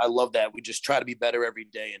 I love that. We just try to be better every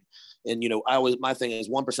day, and my thing is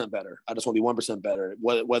 1% better. I just want to be 1% better,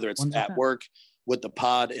 whether it's 100%. At work, with the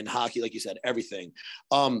pod, and hockey, like you said, everything.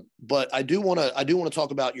 But I do want to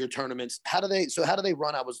talk about your tournaments. How do they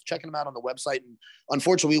run? I was checking them out on the website, and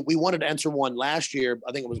unfortunately, we wanted to enter one last year.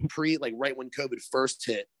 I think it was right when COVID first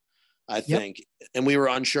hit. I think. Yep. And we were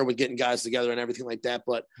unsure with getting guys together and everything like that.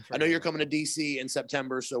 But I know you're coming to DC in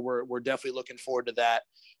September, so we're definitely looking forward to that.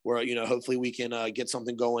 Where hopefully we can get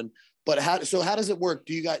something going. But how does it work?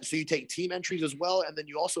 Do you guys you take team entries as well, and then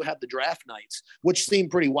you also have the draft nights, which seem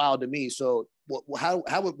pretty wild to me. So what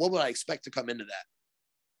would I expect to come into that?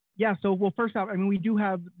 Yeah. So first off, I mean, we do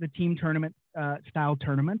have the team tournament style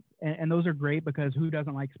tournaments, and those are great because who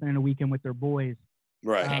doesn't like spending a weekend with their boys?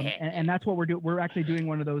 Right. And that's what we're doing. We're actually doing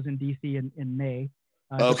one of those in DC in May.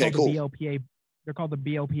 Okay, cool. They're called the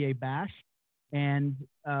BLPA Bash. And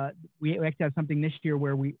we actually have something this year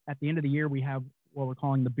where at the end of the year, we have what we're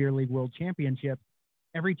calling the Beer League World Championship.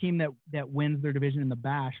 Every team that wins their division in the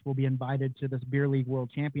Bash will be invited to this Beer League World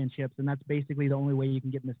Championships. And that's basically the only way you can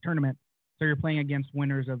get in this tournament. So you're playing against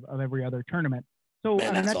winners of every other tournament. So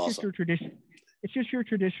Man, that's awesome. Just your tradition. It's just your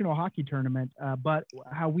traditional hockey tournament. But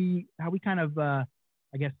how we kind of,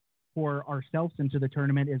 I guess, pour ourselves into the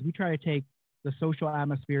tournament is we try to take the social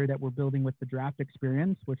atmosphere that we're building with the draft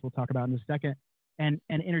experience, which we'll talk about in a second, and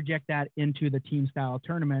interject that into the team style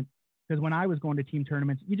tournament. Because when I was going to team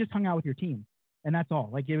tournaments, you just hung out with your team, and that's all.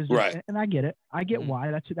 Like it was, just, right. And I get it. I get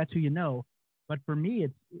why. That's who you know. But for me,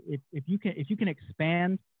 it's if you can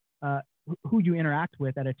expand who you interact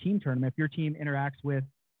with at a team tournament. If your team interacts with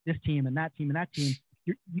this team and that team and that team,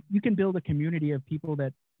 you can build a community of people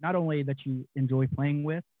that not only that you enjoy playing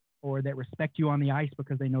with or that respect you on the ice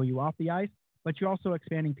because they know you off the ice, but you're also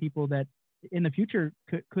expanding people that in the future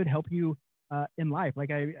could help you in life.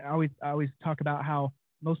 Like I always talk about how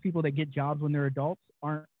most people that get jobs when they're adults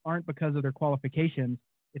aren't because of their qualifications.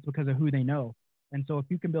 It's because of who they know. And so if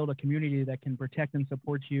you can build a community that can protect and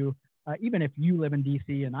support you, even if you live in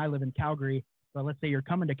DC and I live in Calgary, but let's say you're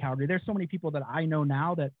coming to Calgary, there's so many people that I know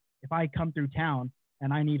now that if I come through town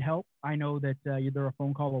and I need help, I know that they're a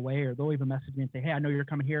phone call away, or they'll even message me and say, hey, I know you're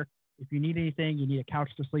coming here. If you need anything, you need a couch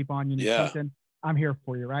to sleep on, you need something, I'm here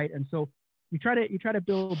for you, right? And so you try to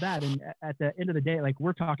build that. And at the end of the day, like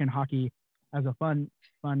we're talking hockey as a fun,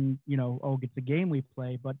 it's a game we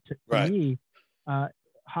play. But to me,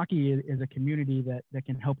 hockey is a community that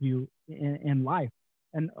can help you in life.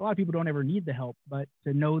 And a lot of people don't ever need the help, but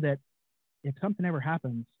to know that if something ever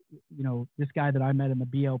happens, this guy that I met in the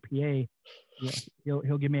BLPA,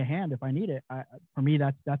 he'll give me a hand if I need it. For me,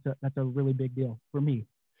 that's a really big deal for me.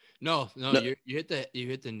 No. You hit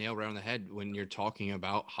the nail right on the head when you're talking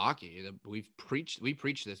about hockey. We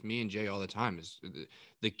preach this, me and Jay, all the time. Is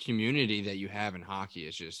the community that you have in hockey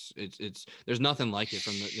is just it's there's nothing like it,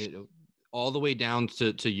 from all the way down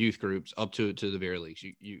to youth groups up to the beer leagues.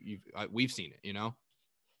 We've seen it,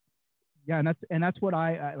 And that's what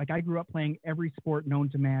I like. I grew up playing every sport known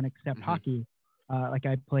to man except hockey. Like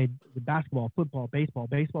I played basketball, football, baseball.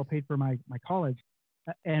 Baseball paid for my college,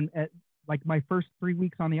 and at like my first 3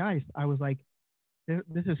 weeks on the ice, I was like,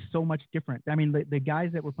 this is so much different. I mean, the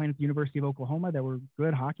guys that were playing at the University of Oklahoma that were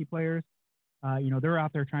good hockey players, they're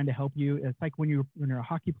out there trying to help you. It's like when you're a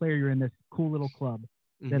hockey player, you're in this cool little club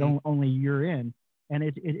that only you're in, and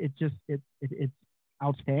it's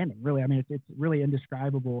outstanding, really. I mean, it's really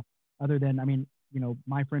indescribable. Other than, I mean,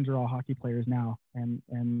 my friends are all hockey players now, and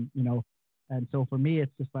so for me,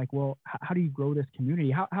 it's just like, well, how do you grow this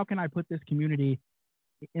community? How can I put this community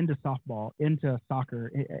into softball, into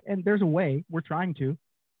soccer? And there's a way, we're trying to,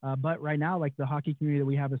 but right now, like the hockey community that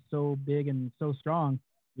we have is so big and so strong,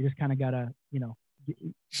 you just kind of gotta,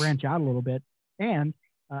 branch out a little bit. And,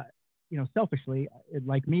 selfishly,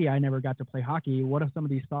 like me, I never got to play hockey. What if some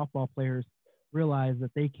of these softball players realize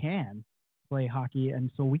that they can play hockey?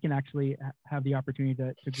 And so we can actually have the opportunity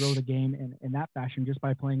to grow the game in that fashion just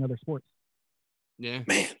by playing other sports. Yeah,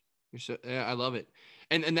 man, I love it.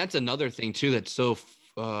 And that's another thing too that's so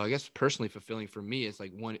I guess personally fulfilling for me. Is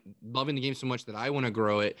like loving the game so much that I want to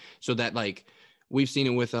grow it, so that like we've seen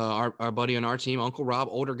it with our buddy on our team, Uncle Rob,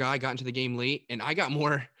 older guy, got into the game late, and I got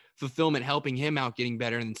more fulfillment helping him out getting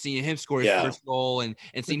better and seeing him score his first goal and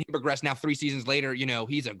seeing him progress. Now 3 seasons later,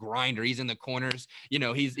 he's a grinder. He's in the corners.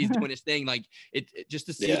 He's doing his thing. Like it just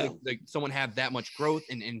to see like someone have that much growth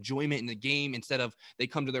and enjoyment in the game, instead of they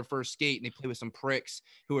come to their first skate and they play with some pricks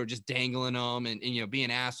who are just dangling them and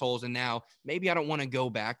being assholes. And now maybe I don't want to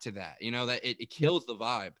go back to that. That it kills the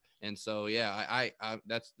vibe. And so, I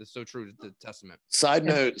that's so true to the testament. Side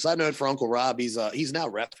note for Uncle Rob, he's now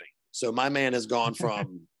reffing. So my man has gone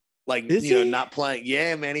from like, not playing.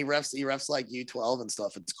 Yeah, man, he refs like U12 and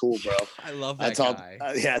stuff. It's cool, bro. I love that guy.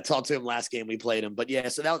 I talked to him last game we played him. But yeah,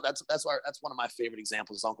 so that's one of my favorite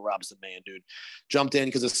examples. Uncle Rob's the man, dude. Jumped in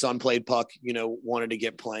because his son played puck, wanted to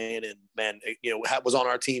get playing, and man, was on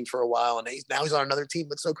our team for a while, and now he's on another team.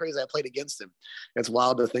 It's so crazy. I played against him. It's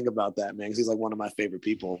wild to think about that, man, because he's like one of my favorite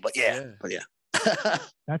people. But yeah.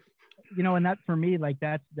 That's and that for me, like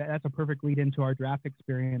that's a perfect lead into our draft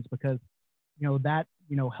experience, because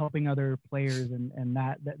helping other players and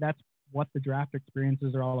that's what the draft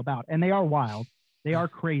experiences are all about. And they are wild. They are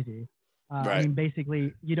crazy. Right. I mean,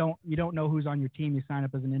 basically you don't know who's on your team. You sign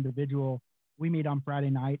up as an individual. We meet on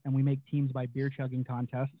Friday night and we make teams by beer chugging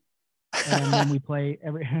contests. And then we play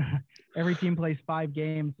every team plays 5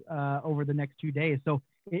 games over the next 2 days. So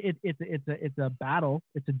it's a battle.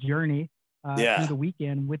 It's a journey through the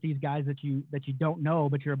weekend with these guys that you don't know,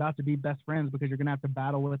 but you're about to be best friends because you're going to have to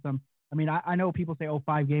battle with them. I mean, I know people say,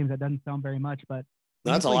 5 games, that doesn't sound very much, but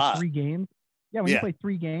that's a lot. 3 games. Yeah. When you play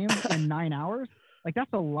 3 games in 9 hours, like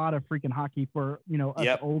that's a lot of freaking hockey for,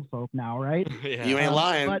 us old folk now. Right. Yeah. You ain't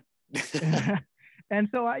lying. But, and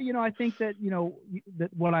so I think that, that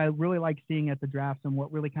what I really like seeing at the drafts and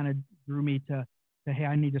what really kind of drew me to say, hey,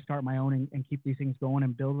 I need to start my own and keep these things going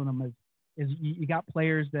and building them is you got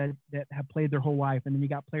players that have played their whole life. And then you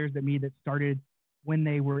got players that started when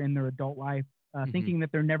they were in their adult life, thinking that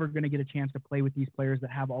they're never going to get a chance to play with these players that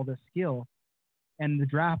have all this skill. And the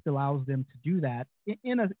draft allows them to do that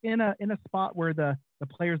in a spot where the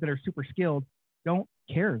players that are super skilled don't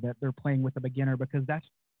care that they're playing with a beginner, because that's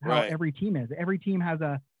how every team is. Every team has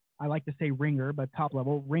I like to say ringer, but top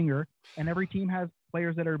level ringer. And every team has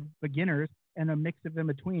players that are beginners and a mix of in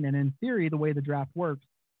between. And in theory, the way the draft works,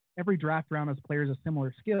 every draft round has players of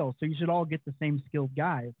similar skills. So you should all get the same skilled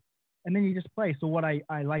guys. And then you just play. So what I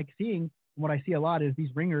like seeing, what I see a lot is these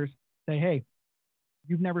ringers say, hey,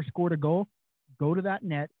 you've never scored a goal, go to that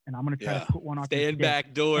net, and I'm going to try to put one off. Stand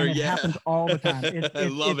back door. And it happens all the time.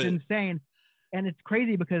 It's insane. And it's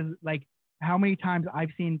crazy because like how many times I've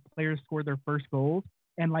seen players score their first goals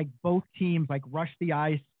and like both teams like rush the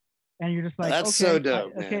ice, and you're just like, that's so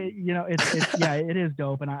dope. Okay. It's it is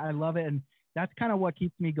dope. And I love it. And that's kind of what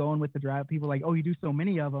keeps me going with the draft. People are like, oh, you do so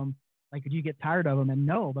many of them. Like, do you get tired of them? And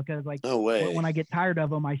no, because like, no way. When I get tired of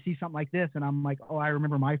them, I see something like this and I'm like, oh, I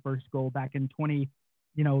remember my first goal back in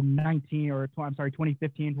 2015,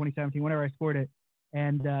 2017, whenever I scored it.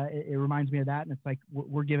 And it reminds me of that. And it's like,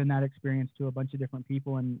 we're giving that experience to a bunch of different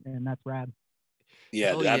people, and that's rad.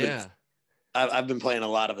 Yeah. I've been playing a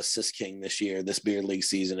lot of Assist King this year, this beer league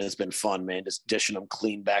season. It's been fun, man. Just dishing them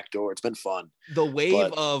clean back door. It's been fun. The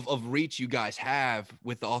wave of reach you guys have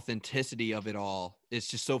with the authenticity of it all is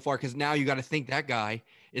just so far, because now you got to think that guy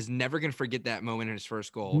is never going to forget that moment in his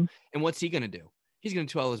first goal. Mm-hmm. And what's he going to do? He's going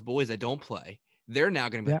to tell his boys that don't play. They're now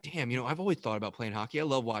going to be like, damn, I've always thought about playing hockey. I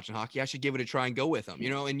love watching hockey. I should give it a try and go with him,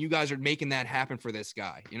 and you guys are making that happen for this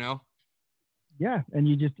guy, Yeah. And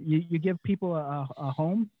you give people a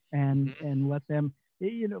home and let them,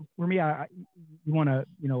 for me, you want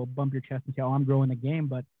to, bump your chest and say, oh, I'm growing the game.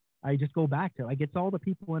 But I just go back to, like, it's all the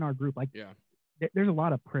people in our group. Like, there's a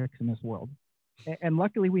lot of pricks in this world. And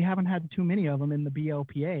luckily we haven't had too many of them in the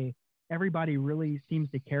BLPA. Everybody really seems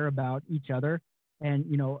to care about each other. And,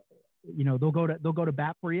 they'll go to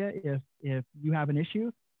bat for you if you have an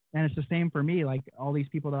issue. And it's the same for me. Like, all these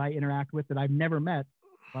people that I interact with that I've never met,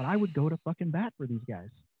 but I would go to fucking bat for these guys.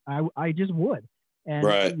 I just would. And,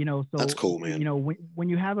 so that's cool, man. When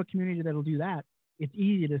you have a community that'll do that, it's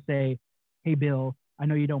easy to say, hey, Bill, I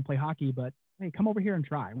know you don't play hockey, but hey, come over here and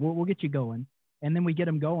try. We'll get you going. And then we get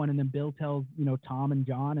them going. And then Bill tells, Tom and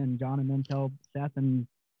John and then tell Seth and,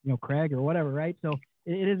 Craig or whatever. Right. So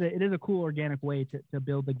it is a cool organic way to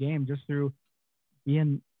build the game, just through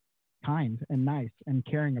being kind and nice and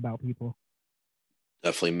caring about people.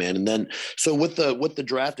 Definitely, man. And then, so with the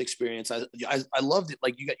draft experience, I loved it.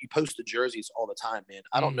 Like, you post the jerseys all the time, man.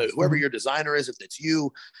 I don't know whoever your designer is, if it's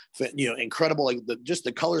you, incredible. Like, just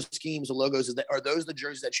the color schemes, the logos. Are those the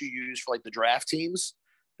jerseys that you use for, like, the draft teams?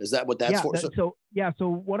 Is that what that's for? So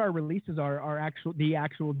what our releases are the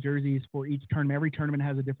actual jerseys for each tournament. Every tournament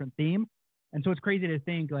has a different theme. And so it's crazy to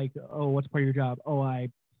think, like, oh, what's part of your job? Oh, I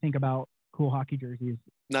think about cool hockey jerseys.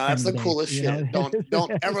 No, that's the coolest shit.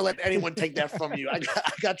 Don't ever let anyone take that from you. I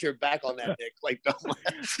got your back on that, Nick. Like, don't.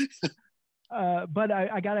 But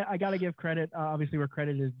I gotta give credit, obviously, where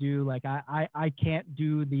credit is due. Like, I can't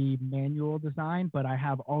do the manual design, but I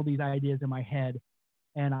have all these ideas in my head,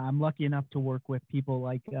 and I'm lucky enough to work with people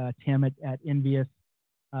like Tim at Envious,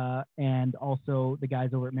 and also the guys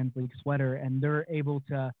over at Men's League Sweater, and they're able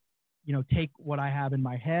to, take what I have in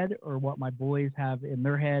my head or what my boys have in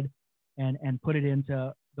their head, and put it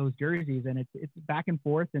into those jerseys. And it's back and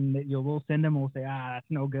forth, and we'll send them, we'll say, that's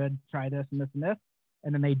no good, try this and this and this,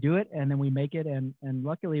 and then they do it, and then we make it. And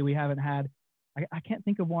luckily we haven't had, I can't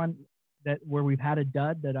think of one where we've had a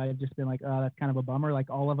dud that I've just been like, oh, that's kind of a bummer. Like,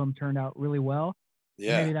 all of them turned out really well.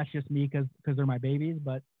 Yeah. Maybe that's just me because they're my babies,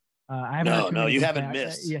 but I haven't. No, you haven't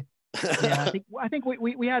missed. Yeah. I think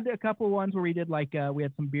we had a couple of ones where we did, like, we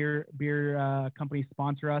had some beer companies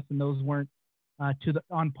sponsor us, and those weren't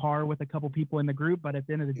on par with a couple people in the group. But at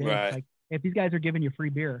the end of the day, it's like, if these guys are giving you free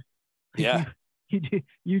beer,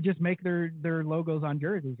 you just make their logos on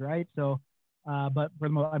jerseys, right? So, but for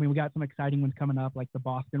the we got some exciting ones coming up, like the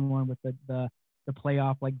Boston one with the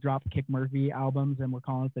playoff, like, Drop Kick Murphy albums, and we're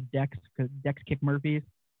calling it the Dex Kick Murphys.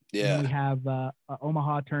 Yeah. And we have a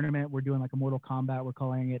Omaha tournament. We're doing, like, a Mortal Kombat. We're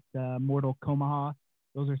calling it Mortal Comaha.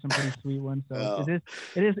 Those are some pretty sweet ones. So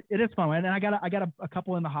it is fun. And I got a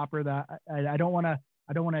couple in the hopper that I don't want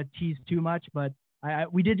to tease too much, but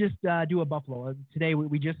we did just do a Buffalo today.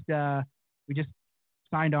 We just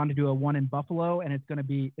signed on to do a one in Buffalo, and it's gonna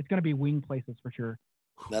be wing places for sure.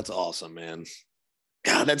 That's awesome, man.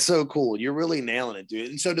 God, that's so cool. You're really nailing it, dude.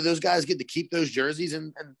 And so, do those guys get to keep those jerseys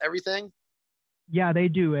and everything? Yeah, they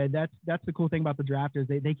do, Ed. That's the cool thing about the draft is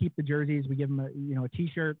they keep the jerseys. We give them a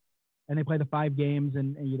T-shirt, and they play the 5 games,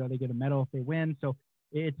 and they get a medal if they win. So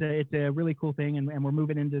it's a really cool thing, and we're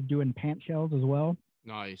moving into doing pant shells as well.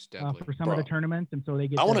 Nice, definitely. For some of the tournaments, and so they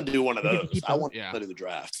get. I want to do one of those. I want to do the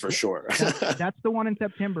draft for sure. That's the one in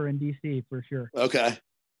September in DC for sure. Okay.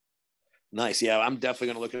 Nice. Yeah, I'm definitely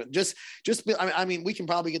going to look at it. Just, I mean, we can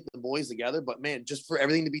probably get the boys together, but man, just for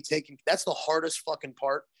everything to be taken, that's the hardest fucking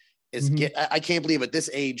part is I can't believe at this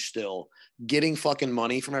age still getting fucking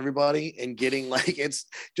money from everybody and getting, like, it's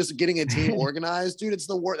just getting a team organized, dude. It's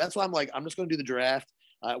the worst. That's why I'm like, I'm just going to do the draft.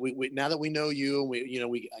 We now that we know you,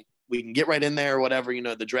 we can get right in there or whatever,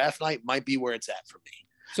 the draft night might be where it's at for me.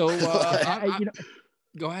 So,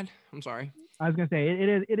 go ahead. I'm sorry. I was going to say,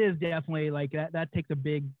 it is definitely like that takes a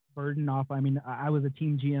big burden off. I mean, I was a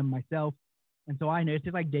team GM myself, and so I know it's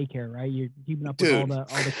just like daycare, right? You're keeping up with all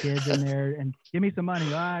the kids in there, and give me some money.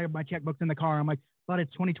 My checkbook's in the car. I'm like, but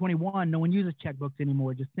it's 2021. No one uses checkbooks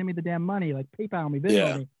anymore. Just send me the damn money, like PayPal me,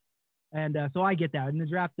 Venmo me. And so I get that, and the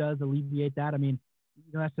draft does alleviate that. I mean,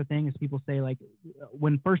 that's the thing is people say, like,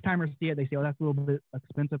 when first timers see it, they say, oh, that's a little bit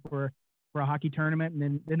expensive for a hockey tournament,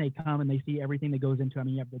 and then they come and they see everything that goes into it. I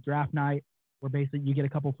mean, you have the draft night where basically you get a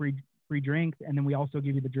couple free drinks, and then we also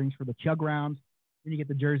give you the drinks for the chug rounds. Then you get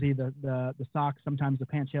the jersey, the socks, sometimes the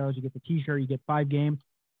pant shells, you get the T-shirt, you get 5 games,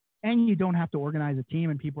 and you don't have to organize a team.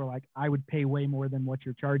 And people are like, I would pay way more than what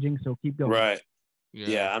you're charging, so keep going. Right.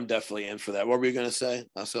 Yeah, I'm definitely in for that. What were you gonna say?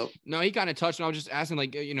 No, he kind of touched on. I was just asking,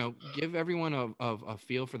 like, give everyone a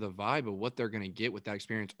feel for the vibe of what they're gonna get with that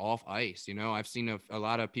experience off ice. I've seen a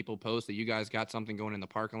lot of people post that you guys got something going in the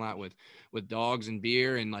parking lot with dogs and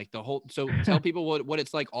beer and like the whole. So tell people what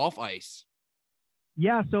it's like off ice.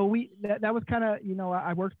 Yeah, so that was kind of,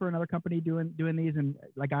 I worked for another company doing these, and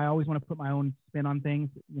like I always want to put my own spin on things,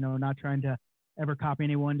 not trying to ever copy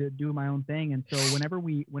anyone, to do my own thing. And so whenever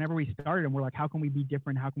we started, and we're like, how can we be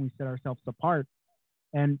different? How can we set ourselves apart?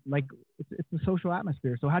 And like it's a social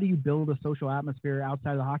atmosphere. So how do you build a social atmosphere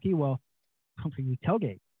outside of the hockey? Well, you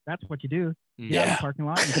tailgate. That's what you do. You get out in the parking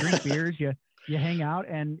lot, you drink beers, you hang out,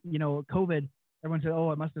 and COVID. Everyone said,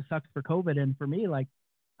 "Oh, it must have sucked for COVID," and for me, like.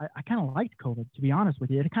 I kind of liked COVID, to be honest with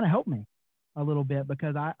you. It kind of helped me a little bit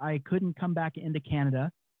because I couldn't come back into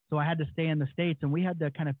Canada. So I had to stay in the States, and we had to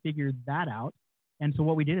kind of figure that out. And so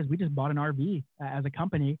what we did is we just bought an RV as a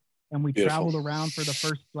company, and we traveled around for the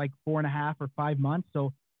first like 4.5 or 5 months.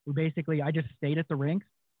 So I just stayed at the rinks.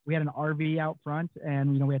 We had an RV out front,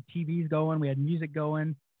 and, we had TVs going, we had music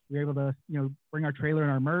going. We were able to, bring our trailer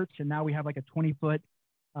and our merch. And now we have like a 20-foot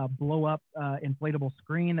blow up inflatable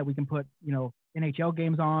screen that we can put, NHL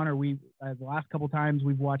games on, or the last couple of times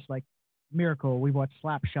we've watched like Miracle, we've watched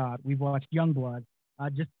Slapshot, we've watched Youngblood,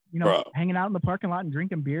 just hanging out in the parking lot and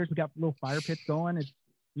drinking beers. We got little fire pits going. It's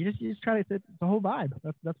you just try to, it's the whole vibe.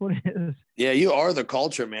 That's what it is. Yeah, you are the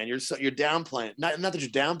culture, man. You're downplaying, not that you're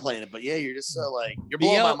downplaying it, but yeah, you're just so like, you're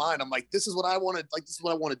blowing my mind. I'm like, this is what I want to, like, this is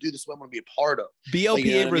what I want to do. This is what I want to be a part of.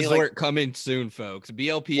 BLPA resort coming soon, folks.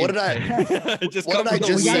 BLPA. What did I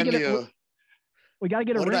just send you? We got to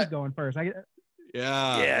get a rig going first.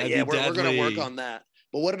 Yeah. We're going to work on that.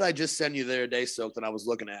 But what did I just send you the other day, Silk, that I was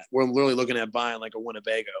looking at? We're literally looking at buying like a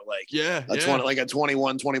Winnebago, like a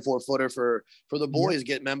 21, 24 footer for the boys,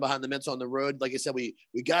 get men behind the mitts on the road. Like I said, we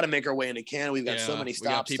got to make our way into Canada. We've got so many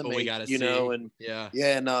stops to make, but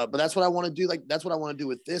that's what I want to do. Like, that's what I want to do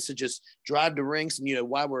with this, is just drive to rinks and,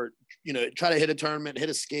 while we're, try to hit a tournament, hit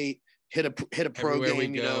a skate, hit a pro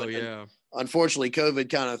game, and unfortunately COVID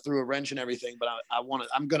kind of threw a wrench in everything, but I want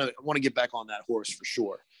to get back on that horse for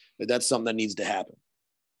sure. But that's something that needs to happen.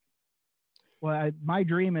 Well, my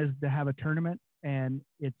dream is to have a tournament, and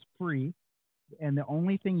it's free. And the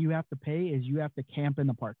only thing you have to pay is you have to camp in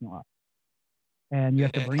the parking lot, and you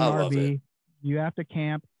have to bring an RV. You have to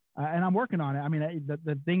camp, and I'm working on it. I mean,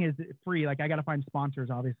 the thing is free. Like, I got to find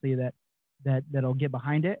sponsors, obviously, that'll get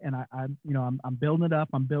behind it. And I'm building it up.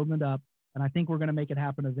 And I think we're going to make it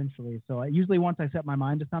happen eventually. So usually once I set my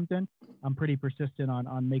mind to something, I'm pretty persistent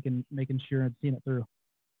on making sure and seeing it through.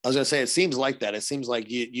 I was going to say, it seems like that. It seems like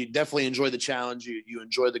you definitely enjoy the challenge. You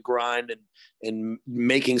enjoy the grind and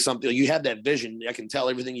making something. You have that vision. I can tell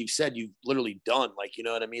everything you've said, you've literally done. Like, you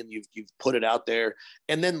know what I mean? You've put it out there.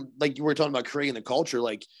 And then, like, you were talking about creating the culture,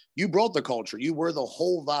 like, you brought the culture. You were the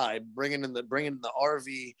whole vibe, bringing in the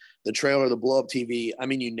RV, the trailer, the blow up TV. I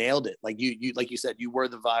mean, you nailed it. Like you like you said, you were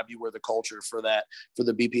the vibe, you were the culture for the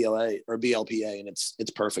BPLA or BLPA, and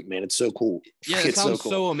it's perfect, man. It's so cool. Yeah, it sounds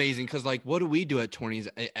so amazing, because like, what do we do at 20s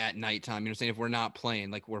at nighttime? You know what I'm saying? If we're not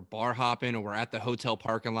playing, like, we're bar hopping or we're at the hotel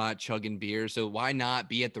parking lot chugging beer. So why not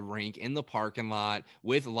be at the rink in the parking lot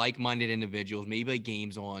with like-minded individuals? Maybe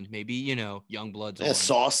games on, maybe young bloods on.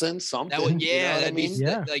 Saucing something. That would, that'd be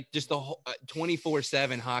like just the whole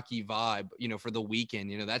 24/7 hockey vibe. For the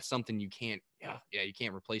weekend. That's something you can't. You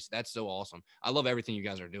can't replace. That's so awesome. I love everything you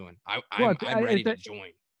guys are doing. I'm ready to join.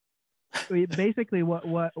 Basically,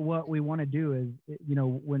 what we want to do is,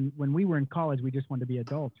 when we were in college, we just wanted to be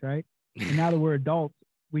adults, right? And now that we're adults,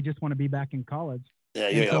 we just want to be back in college. So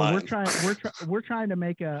we're trying to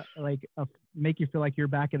make make you feel like you're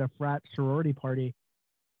back at a frat sorority party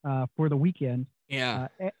for the weekend. Yeah.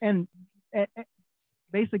 And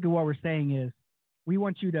basically what we're saying is, we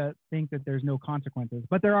want you to think that there's no consequences,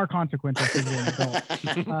 but there are consequences because you're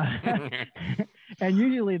an adult. And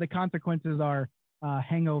usually the consequences are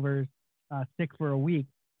hangovers, sick for a week.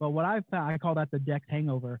 But what I've found, I call that the Dex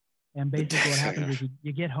hangover. And basically what happens is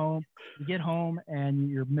you get home and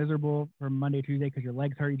you're miserable from Monday, Tuesday, because your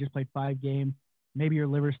legs hurt. You just played 5 games. Maybe your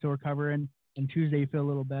liver's still recovering. And Tuesday you feel a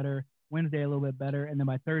little better. Wednesday a little bit better. And then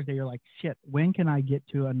by Thursday you're like, shit, when can I get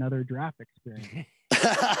to another draft experience?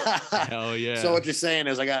 Hell yeah. So what you're saying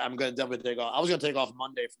is I'm going to definitely take off. I was going to take off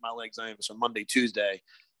Monday for my legs anyway. So Monday, Tuesday,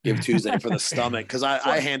 give Tuesday for the stomach. Cause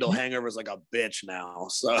I handle hangovers like a bitch now.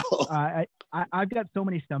 So I've got so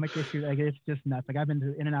many stomach issues. Like, it's just nuts. Like, I've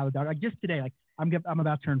been in and out of the doctor. Like, just today, like I'm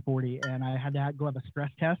about to turn 40 and I had to go have a stress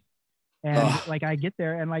test. And like, I get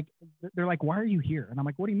there and like, they're like, why are you here? And I'm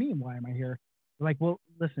like, what do you mean? Why am I here? They're like, well,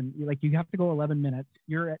 listen, you have to go 11 minutes.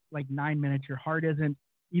 You're at like 9 minutes. Your heart isn't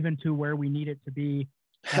even to where we need it to be.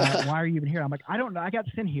 Why are you even here? I'm like, I don't know. I got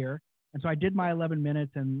sent here. And so I did my 11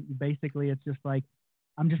 minutes and basically it's just like,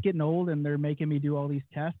 I'm just getting old and they're making me do all these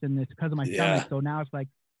tests and it's because of my stomach. So now it's like,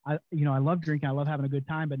 I love drinking. I love having a good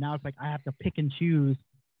time, but now it's like, I have to pick and choose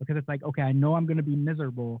because it's like, okay, I know I'm going to be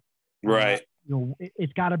miserable. Right.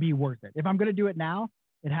 it's got to be worth it. If I'm going to do it now,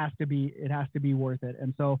 it has to be worth it.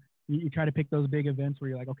 And so you try to pick those big events where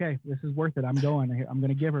you're like, okay, this is worth it. I'm going. I'm going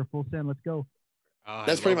to give her full send. Let's go.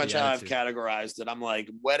 That's pretty much how I've categorized it. I'm like,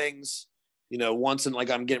 weddings, once in,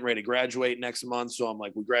 like, I'm getting ready to graduate next month. So I'm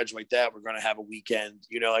like, we graduate that, we're going to have a weekend,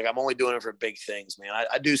 like, I'm only doing it for big things, man.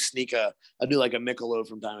 I do like a Michelob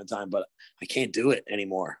from time to time, but I can't do it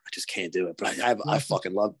anymore. I just can't do it. But I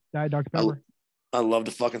fucking love Dr. Pepper. I love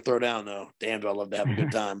to fucking throw down though. Damn, do I love to have a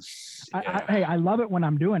good time. I love it when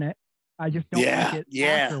I'm doing it. I just don't like it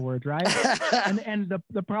afterwards, right? and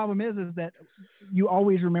the problem is that you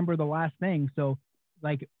always remember the last thing. So,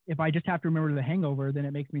 like, if I just have to remember the hangover, then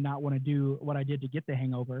it makes me not want to do what I did to get the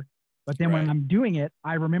hangover. But then when I'm doing it,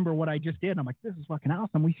 I remember what I just did. And I'm like, this is fucking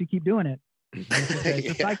awesome. We should keep doing it. It's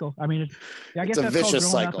a cycle. I mean, I guess that's called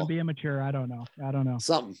growing up and being mature. I don't know.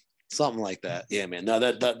 Something like that. Yeah, man. No,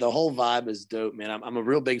 the whole vibe is dope, man. I'm a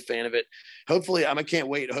real big fan of it. Hopefully, I can't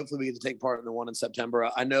wait. Hopefully we get to take part in the one in September.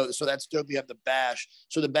 I know. So that's dope. You have the bash.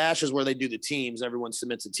 So the bash is where they do the teams. Everyone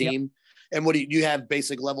submits a team. Yep. And what do you have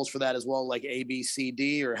basic levels for that as well? Like A, B, C,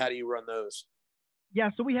 D, or how do you run those? Yeah.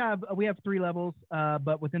 So we have 3 levels,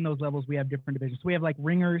 but within those levels, we have different divisions. So we have like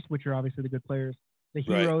ringers, which are obviously the good players, the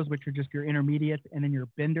heroes, which are just your intermediates, and then your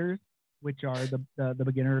benders, which are the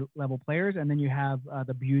beginner level players. And then you have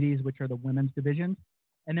the beauties, which are the women's divisions.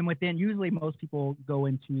 And then within, usually most people go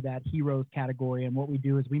into that heroes category. And what we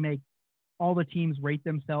do is we make all the teams rate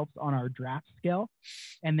themselves on our draft scale.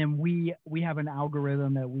 And then we have an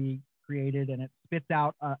algorithm that we created, and it spits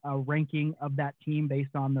out a ranking of that team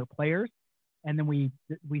based on their players. And then we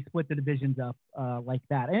split the divisions up like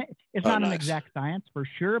that. And it's not an exact science for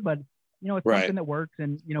sure, but it's something that works.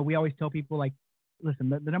 And, we always tell people, like, listen,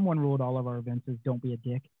 the number one rule at all of our events is don't be a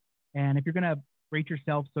dick. And if you're going to rate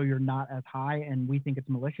yourself so you're not as high and we think it's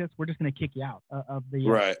malicious, we're just going to kick you out of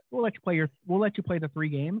the, we'll let you play the 3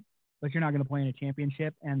 games, but you're not going to play in a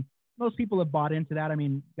championship. And most people have bought into that. I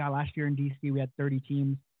mean, last year in DC, we had 30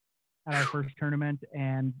 teams at our first tournament,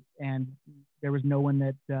 and there was no one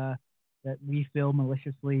that we feel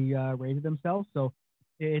maliciously rated themselves. So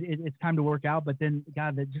it's time to work out. But then,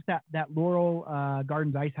 God, that Laurel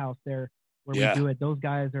Gardens Ice House there where we do it, those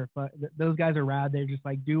guys are rad. They're just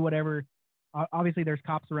like, do whatever. Obviously, there's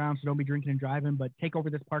cops around, so don't be drinking and driving. But take over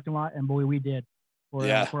this parking lot, and boy, we did for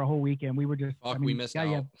a whole weekend. We were just we missed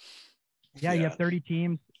out. You have 30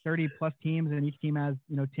 teams, 30 plus teams, and each team has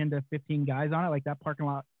 10 to 15 guys on it. Like, that parking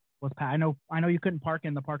lot was packed. I know you couldn't park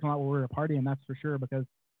in the parking lot where we were partying, that's for sure, because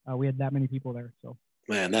we had that many people there. So,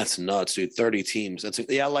 man, that's nuts, dude. 30 teams.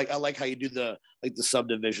 I like how you do the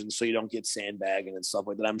subdivisions so you don't get sandbagging and stuff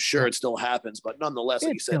like that. I'm sure it still happens, but nonetheless,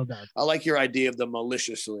 like you said, I like your idea of the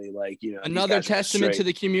maliciously, like, another testament to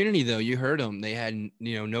the community, though. You heard them. They had,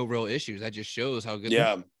 no real issues. That just shows how good.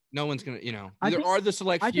 Yeah. No one's gonna, there are the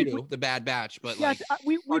select few, the bad batch, but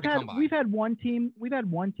we've had one team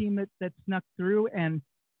that snuck through, and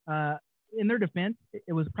in their defense,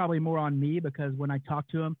 it was probably more on me, because when I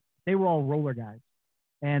talked to them, they were all roller guys,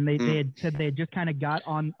 and they had said they had just kind of got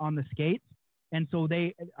on the skates, and so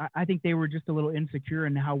I think they were just a little insecure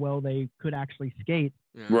in how well they could actually skate.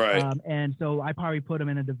 Yeah. Right. And so I probably put them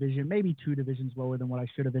in a division, maybe 2 divisions lower than what I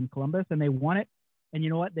should have in Columbus, and they won it. And you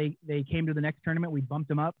know what? They came to the next tournament. We bumped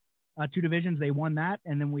them up 2 divisions. They won that,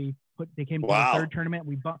 and then they came to the third tournament.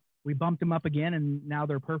 We bumped them up again, and now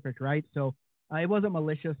they're perfect, right? So it wasn't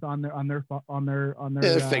malicious on their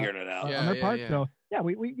they're figuring it out on their part. Yeah. So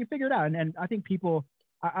we figured it out, and I think people.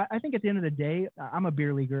 I think at the end of the day, I'm a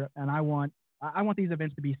beer leaguer, and I want these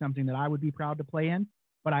events to be something that I would be proud to play in.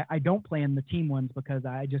 But I don't play in the team ones because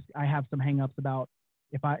I have some hangups about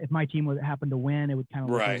if my team would happen to win, it would kind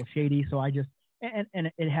of look a little shady. So I just.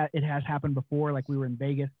 And it has happened before. Like, we were in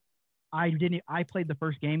Vegas. I played the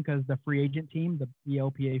first game because the free agent team, the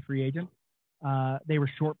BLPA free agent, they were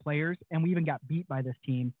short players, and we even got beat by this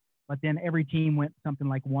team. But then every team went something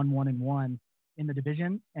like 1-1-1 in the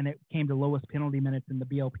division, and it came to lowest penalty minutes, and the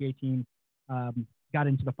BLPA team got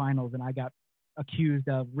into the finals, and I got accused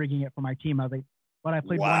of rigging it for my team. I was like, but I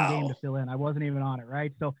played one game to fill in. I wasn't even on it,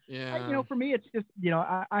 right? So, for me, it's just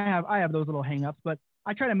I have those little hangups, but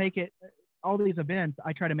I try to make it. All these events,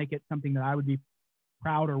 I try to make it something that I would be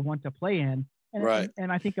proud or want to play in.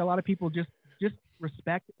 And I think a lot of people just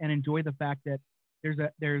respect and enjoy the fact that there's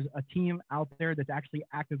a team out there that's actually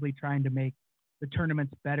actively trying to make the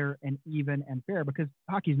tournaments better and even and fair, because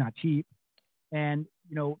hockey's not cheap. And,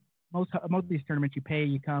 most of these tournaments you pay,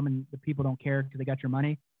 you come, and the people don't care because they got your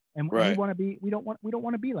money. And we don't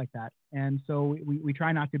want to be like that. And so we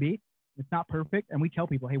try not to be. It's not perfect. And we tell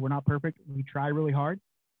people, hey, we're not perfect. We try really hard.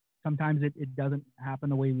 Sometimes it doesn't happen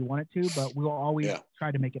the way we want it to, but we'll always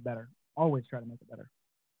try to make it better. always try to make it better.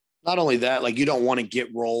 Not only that, like you don't want to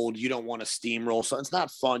get rolled, you don't want to steamroll, so it's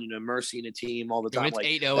not fun, mercying a team all the time. When it's like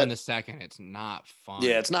 8-0 in the second, it's not fun.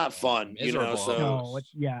 Yeah, it's not fun, Miserable. No,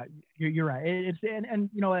 you're right. It's and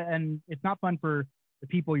it's not fun for the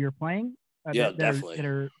people you're playing that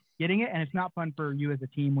are getting it, and it's not fun for you as a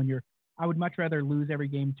team when you're. I would much rather lose every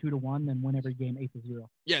game 2-1 than win every game 8-0.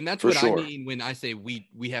 Yeah, and that's what I mean when I say we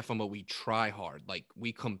have fun, but we try hard. Like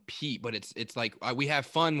we compete, but it's like we have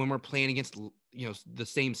fun when we're playing against the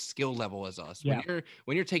same skill level as us. Yeah.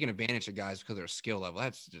 When you're taking advantage of guys because of their skill level,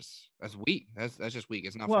 that's weak. That's just weak.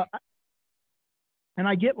 It's not fun. And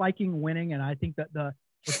I get liking winning, and I think that the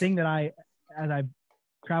thing that as I've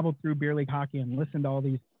traveled through beer league hockey and listened to all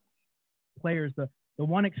these players, the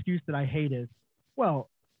one excuse that I hate is, well,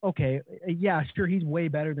 okay, yeah, sure, he's way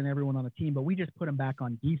better than everyone on the team, but we just put him back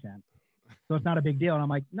on defense, so it's not a big deal. And I'm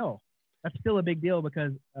like, no, that's still a big deal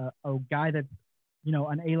because a guy that's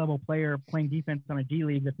an A-level player playing defense on a D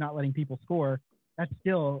league that's not letting people score, that's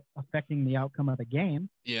still affecting the outcome of the game.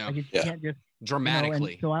 Yeah, like you can't just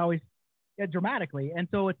dramatically. And so I always dramatically, and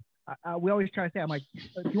so it's we always try to say, I'm like,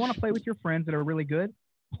 if you want to play with your friends that are really good,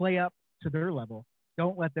 play up to their level.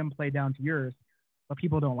 Don't let them play down to yours. But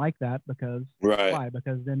people don't like that because why?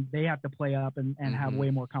 Because then they have to play up and have way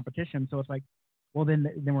more competition. So it's like, well, then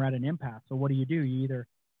we're at an impasse. So what do? You either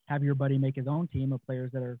have your buddy make his own team of players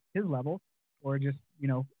that are his level, or just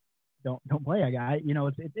don't play a guy.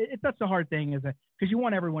 It's such a hard thing because you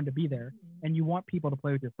want everyone to be there and you want people to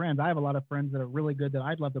play with your friends. I have a lot of friends that are really good that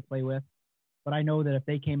I'd love to play with, but I know that if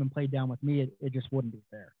they came and played down with me, it just wouldn't be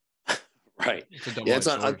fair. Right. It's a double-edged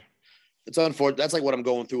sword. It's unfortunate. That's like what I'm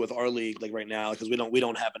going through with our league, like right now, because we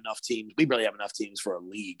don't have enough teams. We barely have enough teams for a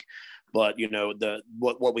league, but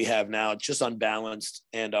what we have now, it's just unbalanced.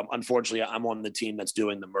 And unfortunately, I'm on the team that's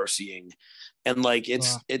doing the mercying, and like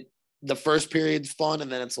the first period's fun,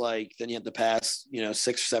 and then it's like then you have to pass 6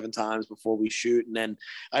 or 7 times before we shoot, and then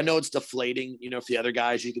I know it's deflating. For the other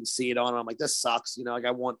guys, you can see it on. I'm like, this sucks. Like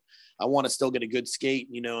I want to still get a good skate.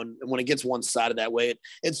 And when it gets one sided that way,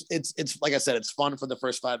 it's like I said, it's fun for the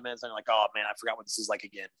first 5 minutes. And I'm like, oh man, I forgot what this is like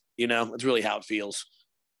again. It's really how it feels.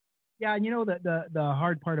 Yeah, and the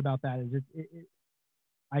hard part about that is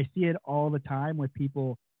I see it all the time with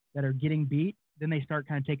people that are getting beat. Then they start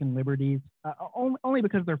kind of taking liberties, only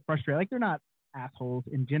because they're frustrated. Like they're not assholes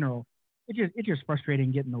in general. It's just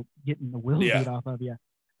frustrating getting the will beat off of you.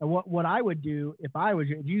 And what I would do if I was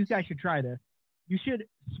you guys should try this. You should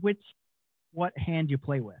switch what hand you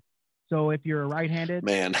play with. So if you're a right-handed,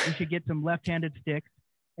 you should get some left-handed sticks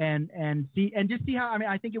and just see how. I mean,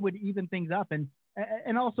 I think it would even things up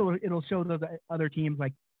and also it'll show those other teams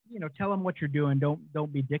like tell them what you're doing.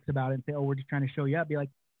 Don't be dicks about it and say, oh, we're just trying to show you up. Be like,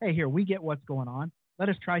 hey, here, we get what's going on. Let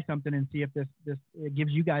us try something and see if this it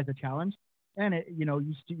gives you guys a challenge. And you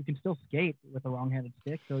can still skate with a wrong-handed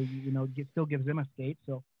stick, so it still gives them a skate.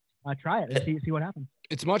 So try it and see what happens.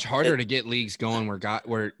 It's much harder to get leagues going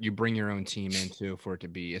where you bring your own team into for it to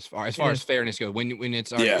be as far as fairness goes. When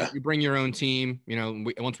it's you bring your own team,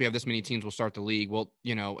 once we have this many teams, we'll start the league. Well,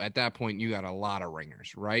 at that point you got a lot of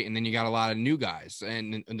ringers, right? And then you got a lot of new guys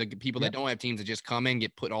and the people that don't have teams that just come in,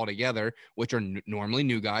 get put all together, which are normally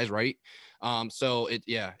new guys, right? So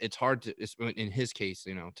it's hard in his case,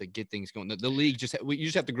 to get things going. The league you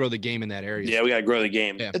just have to grow the game in that area. Yeah, we got to grow the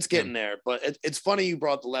game. Yeah, it's getting there, but it's funny you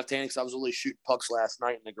brought the left hand because I was really shooting pucks last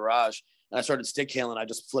night in the garage and I started stick handling. I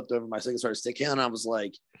just flipped over my stick and started stick handling. I was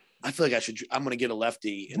like, I feel like I'm going to get a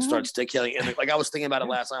lefty and start stick handling. And like I was thinking about it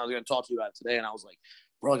last night. I was going to talk to you about it today, and I was like,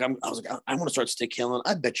 bro, I want to start stick handling.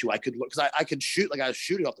 I bet you I could look because I could shoot like I was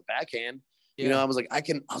shooting off the backhand. I was like,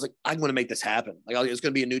 I'm going to make this happen. Like, it's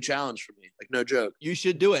going to be a new challenge for me. Like, no joke. You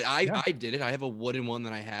should do it. I did it. I have a wooden one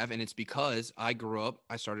that I have, and it's because I grew up.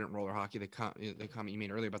 I started in roller hockey. The comment you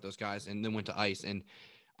made earlier about those guys, and then went to ice. And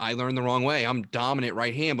I learned the wrong way. I'm dominant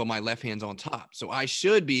right hand, but my left hand's on top. So I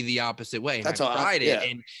should be the opposite way. And I tried it,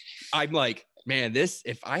 and I'm like, man, this.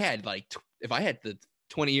 If I had the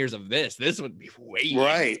 20 years of this would be way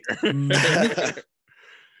right.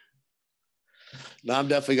 No, I'm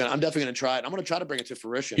definitely gonna try it. I'm gonna try to bring it to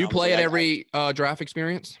fruition. You play at every draft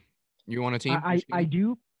experience? You on a team? I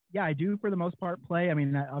do. Yeah, I do for the most part play. I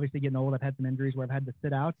mean, obviously getting old, I've had some injuries where I've had to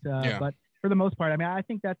sit out. But for the most part, I mean, I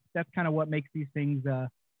think that's kind of what makes these things a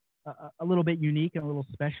little bit unique and a little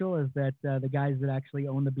special is that the guys that actually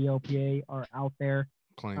own the BLPA are out there.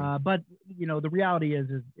 But the reality is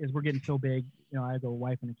we're getting so big. I have a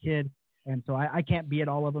wife and a kid. And so I can't be at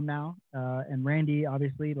all of them now. And Randy,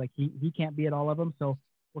 obviously, like he can't be at all of them. So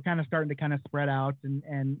we're kind of starting to kind of spread out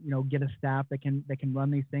and get a staff that can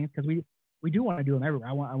run these things because we do want to do them everywhere.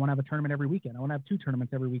 I want to have a tournament every weekend. I want to have 2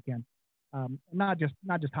 tournaments every weekend. not just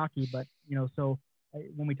hockey, but so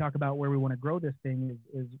when we talk about where we want to grow this thing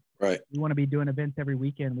is right. We want to be doing events every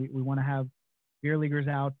weekend. We want to have beer leaguers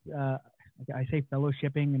out. I say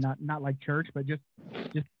fellowshipping, and not like church, but just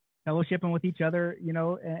fellowshipping with each other,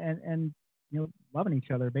 and loving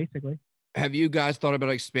each other basically. Have you guys thought about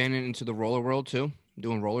expanding into the roller world too,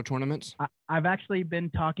 doing roller tournaments? I've actually been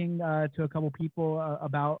talking to a couple people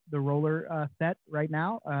about the roller set right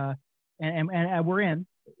now, and we're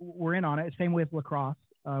in on it. Same with lacrosse.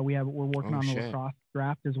 We're working on the lacrosse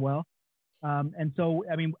draft as well. And so,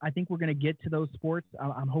 I mean, I think we're going to get to those sports.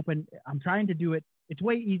 I'm trying to do it. It's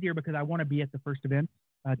way easier because I want to be at the first event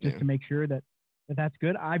just to make sure that that's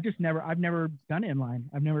good. I've never done inline.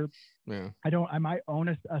 I might own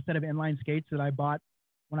a set of inline skates that I bought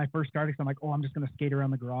when I first started. So I'm like, I'm just going to skate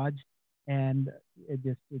around the garage. And it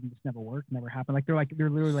just never worked, never happened. Like they're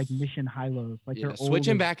literally like mission high-lows. Like they're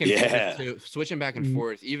switching back and forth too. Switching back and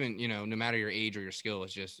forth, even no matter your age or your skill,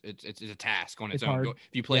 it's just it's a task on its own. If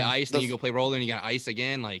you play ice, then you go play roller, and you got ice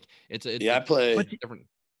again. Like it's I play different.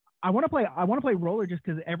 I want to play roller just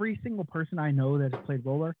because every single person I know that has played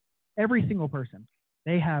roller, every single person,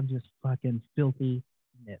 they have just fucking filthy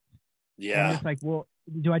mitts. Yeah. And it's like, well,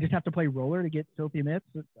 do I just have to play roller to get filthy mitts?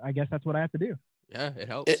 I guess that's what I have to do. Yeah, it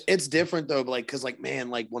helps. It's different though, but because man,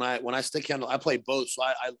 when I stick handle, I play both. So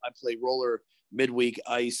I play roller midweek,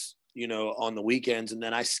 ice, on the weekends, and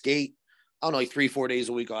then I skate. I don't know, like 3-4 days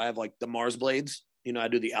a week. I have like the Mars blades. I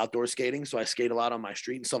do the outdoor skating, so I skate a lot on my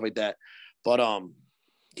street and stuff like that. But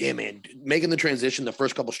yeah, man, making the transition, the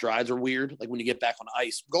first couple strides are weird. Like when you get back on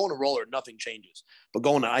ice, going to roller, nothing changes. But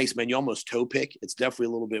going to ice, man, you almost toe pick. It's definitely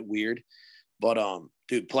a little bit weird. But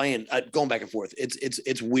dude, going back and forth,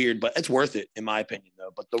 it's weird, but it's worth it in my opinion,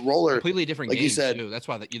 though. But the roller, completely different, like games, you said, too. That's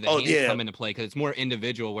why the hands come into play because it's more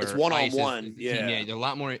individual. Where it's one-on-one, they're a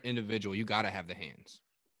lot more individual. You got to have the hands.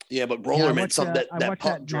 Yeah, but roller, man, something that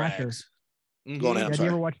puck drags. Going ahead, do you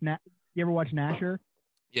ever watch Nasher?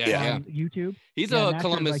 Yeah. On YouTube. He's a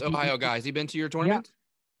Columbus, Ohio guy. Has he been to your tournament?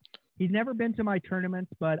 Yeah. He's never been to my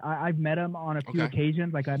tournaments, but I've met him on a few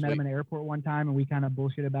occasions. Like I met him in the airport one time, and we kind of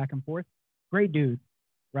bullshitted back and forth. Great dude,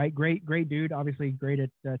 right? Great dude. Obviously great at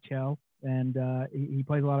Chell, and he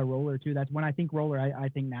plays a lot of roller too. That's when I think roller, I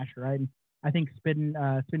think Nasher, right? And I think Spittin'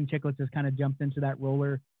 Chicklets has kind of jumped into that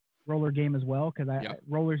roller game as well because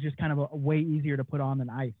roller's just kind of a way easier to put on than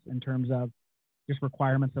ice in terms of just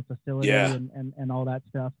requirements of facility and all that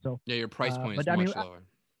stuff. So your price point is much lower.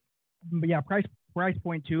 But yeah, price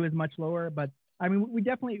point too is much lower. But I mean, we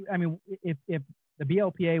definitely. I mean, if the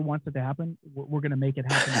BLPA wants it to happen, we're going to make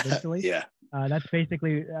it happen eventually. That's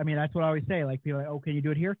basically. I mean, that's what I always say. Like people are like, can you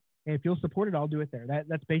do it here? Hey, if you'll support it, I'll do it there.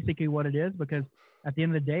 That's basically what it is. Because at the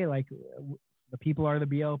end of the day, like the people are the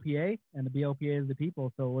BLPA, and the BLPA is the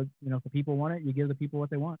people. So if the people want it, you give the people what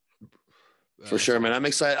they want. For sure, man. I'm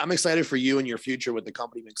excited for you and your future with the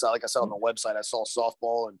company. Because like I said on the website, I saw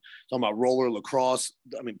softball and talking about roller, lacrosse.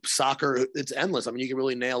 I mean, soccer. It's endless. I mean, you can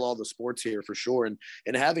really nail all the sports here for sure. And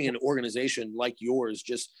having an organization like yours,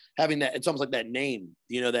 just having that, it's almost like that name.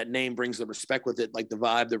 That name brings the respect with it, like the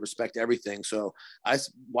vibe, the respect, everything. So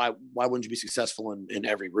why wouldn't you be successful in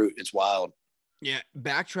every route? It's wild. Yeah,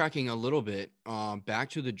 backtracking a little bit,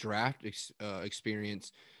 back to the draft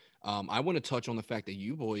experience. I want to touch on the fact that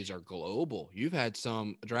you boys are global. You've had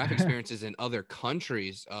some draft experiences in other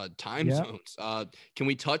countries, time zones. Can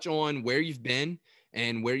we touch on where you've been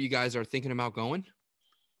and where you guys are thinking about going?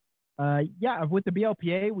 With the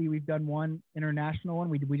BLPA, we've done one international one.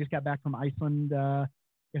 We just got back from Iceland, I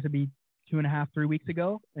guess it'd be 2.5-3 weeks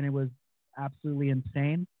ago, and it was absolutely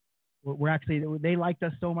insane. We're actually, they liked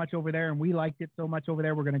us so much over there, and we liked it so much over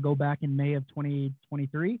there. We're going to go back in May of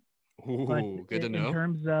 2023. Ooh, good to know. In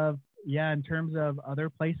terms of other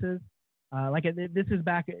places, this is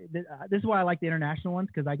why I like the international ones,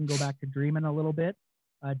 because I can go back to dreaming a little bit.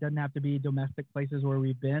 It doesn't have to be domestic places where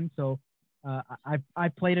we've been. So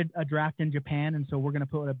I've played a draft in Japan, and so we're going to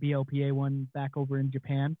put a BLPA one back over in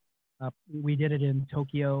Japan. We did it in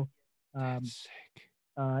Tokyo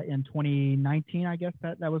in 2019, I guess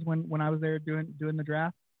that was when I was there doing the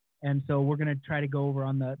draft. And so we're going to try to go over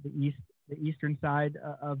on the eastern side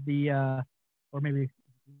of the or maybe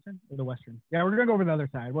eastern or the western. Yeah, we're gonna go over the other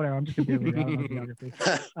side. Whatever. I'm just confused. I don't know geography.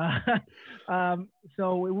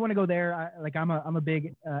 So we want to go there. I'm a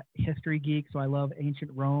big history geek, so I love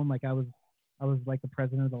ancient Rome. Like I was like the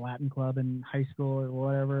president of the Latin club in high school or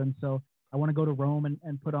whatever, and so I want to go to Rome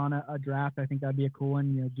and put on a draft. I think that'd be a cool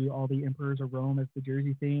one. Do all the emperors of Rome as the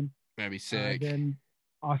jersey theme. That'd be sick. Then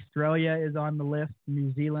Australia is on the list.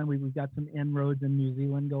 New Zealand, we've got some inroads in New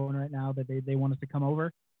Zealand going right now that they want us to come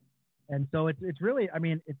over. And so it's really, I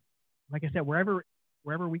mean, it's like I said, wherever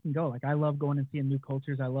wherever we can go. Like I love going and seeing new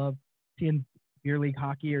cultures. I love seeing beer league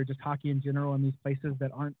hockey or just hockey in general in these places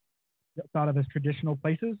that aren't thought of as traditional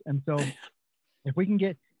places. And so if we can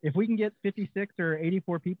get 56 or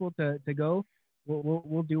 84 people to go,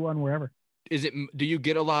 we'll do one wherever. Do you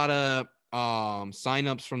get a lot of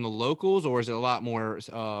signups from the locals, or is it a lot more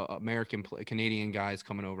Canadian guys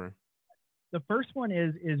coming over? The first one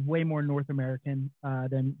is way more North American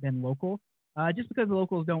than local, just because the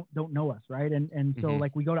locals don't know us, right? And so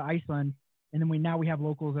like we go to Iceland, and then we have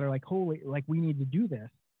locals that are like, holy, like we need to do this,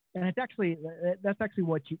 and that's actually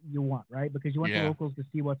what you want, right? Because you want the locals to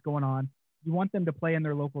see what's going on. You want them to play in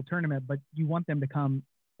their local tournament, but you want them to come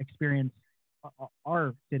experience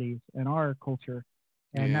our cities and our culture.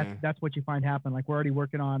 And that's what you find happen. Like we're already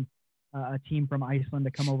working on a team from Iceland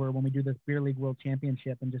to come over when we do this Beer League World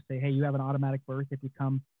Championship and just say, hey, you have an automatic berth if you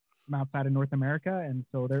come from outside of North America. And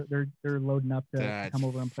so they're loading up to come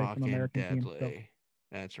over and play some American teams. So.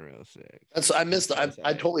 That's real sick.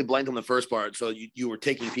 I totally blanked on the first part. So you were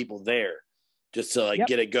taking people there just to like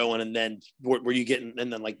get it going, and then were you getting,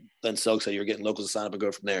 and then Silk said you were getting locals to sign up and go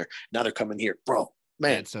from there. Now they're coming here, bro.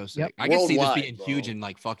 Man, that's so sick. I can see this being huge in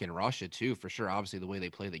like fucking Russia too, for sure. Obviously, the way they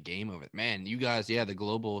play the game over it, man. You guys, the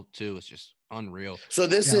global too is just unreal. So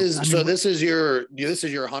this is your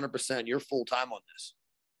 100%. You're full time on this.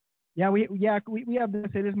 Yeah, we have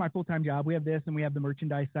this. It is my full time job. We have this, and we have the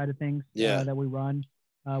merchandise side of things that we run,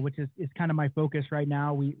 which is kind of my focus right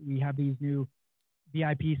now. We have these new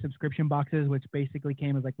VIP subscription boxes, which basically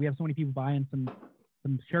came as like we have so many people buying some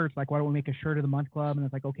shirts, like why don't we make a shirt of the month club? And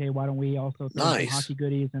it's like, okay, why don't we also throw some hockey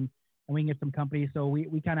goodies and we can get some companies. So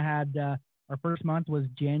we kind of had our first month was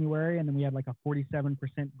January, and then we had like a 47%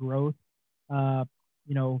 growth to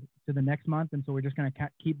the next month. And so we're just going to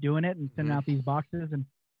keep doing it and sending out these boxes and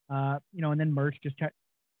and then merch, just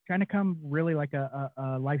trying to come really like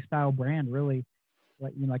a lifestyle brand, really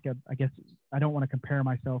like I guess I don't want to compare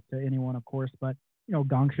myself to anyone, of course, but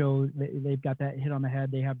Gong Show, they've got that hit on the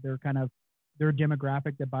head. They have their kind of their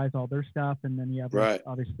demographic that buys all their stuff, and then you have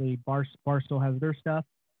obviously Barstool has their stuff,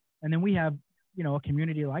 and then we have a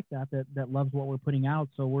community like that loves what we're putting out.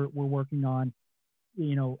 So we're working on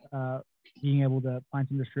being able to find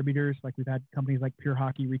some distributors. Like we've had companies like Pure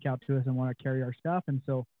Hockey reach out to us and want to carry our stuff, and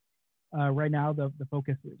so right now the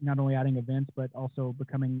focus is not only adding events but also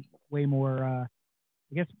becoming way more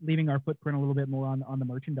I guess leaving our footprint a little bit more on the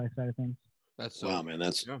merchandise side of things. That's so wow, man.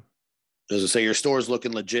 That's as I say, your store's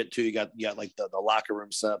looking legit too. You got like the locker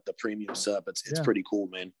room setup, the premium setup. It's pretty cool,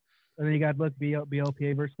 man. And then you got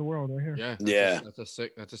BLPA versus the world right here. That's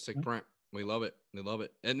a sick print. We love it.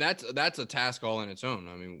 And that's a task all in its own.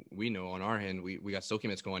 I mean, we know on our end, we got Silky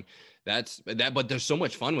Mitts going. But there's so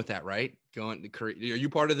much fun with that, right? Are you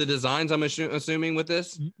part of the designs? I'm assuming with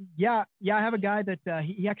this. Yeah. I have a guy that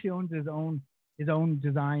he actually owns his own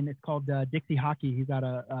design. It's called Dixie Hockey. He's out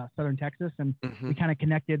of Southern Texas, and we kind of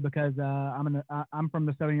connected because I'm from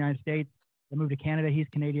the Southern United States. I moved to Canada. He's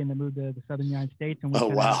Canadian. That moved to the Southern United States, and we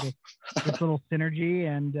have this little synergy.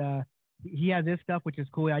 And he has his stuff, which is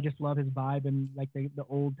cool. I just love his vibe and like the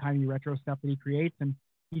old timey retro stuff that he creates. And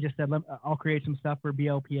he just said, I'll create some stuff for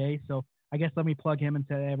BLPA. So I guess let me plug him and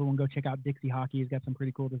say, everyone go check out Dixie Hockey. He's got some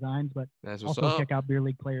pretty cool designs, but also check out Beer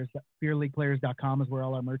League Players. BeerLeaguePlayers.com is where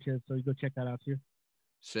all our merch is. So you go check that out too.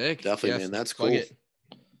 Sick. Definitely, man. That's cool.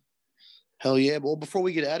 Hell yeah. Well, before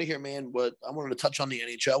we get out of here, man, what I wanted to touch on the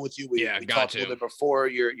NHL with you. We talked a little bit before.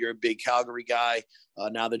 You're a big Calgary guy.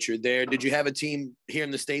 Now that you're there, did you have a team here in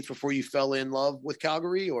the States before you fell in love with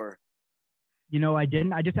Calgary, or? I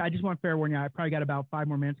didn't. I just want fair warning. I probably got about 5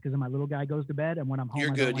 more minutes because my little guy goes to bed, and when I'm home,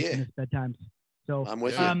 I don't like to miss bedtimes. So I'm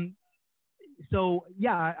with you. So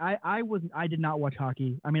yeah, I did not watch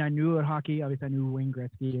hockey. I mean, I knew about hockey. Obviously, I knew Wayne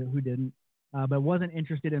Gretzky. Who didn't? But wasn't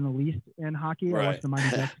interested in the least in hockey. Right. I watched the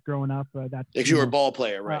Mighty Ducks growing up. That's because you were a ball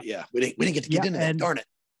player, right? Yeah, we didn't get to get into that. Darn it.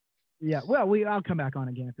 Yeah, well, I'll come back on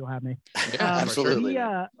again if you'll have me. Yeah, absolutely.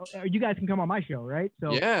 You guys can come on my show, right?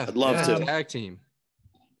 So yeah, I'd love to. Tag team.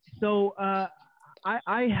 So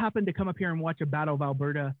I happened to come up here and watch a Battle of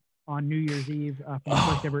Alberta on New Year's Eve for the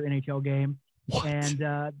first ever NHL game. What? And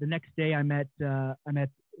the next day I met the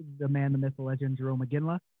man, the myth, the legend, Jerome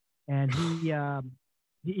McGinley, and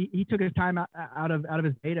he took his time out of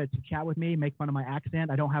his day to chat with me, make fun of my accent.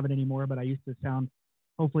 I don't have it anymore, but I used to sound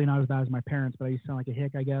hopefully not as bad as my parents, but I used to sound like a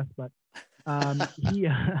hick, I guess. But he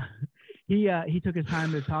took his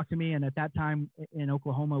time to talk to me. And at that time in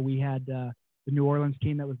Oklahoma, we had the New Orleans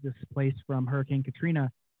team that was displaced from Hurricane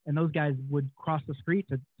Katrina, and those guys would cross the street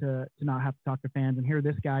to not have to talk to fans. And here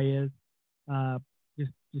this guy is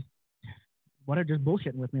just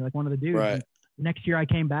bullshitting with me like one of the dudes. Right. Next year I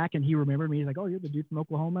came back and he remembered me. He's like, "Oh, you're the dude from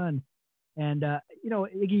Oklahoma." And And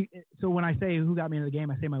Iggy. So when I say who got me into the game,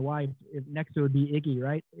 I say my wife. Next to it would be Iggy,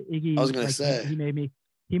 right? Iggy. I was gonna say he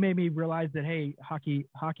made me realize that hey, hockey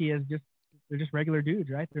is they're just regular dudes,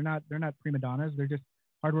 right? They're not prima donnas. They're just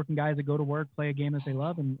hardworking guys that go to work, play a game that they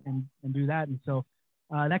love, and do that. And so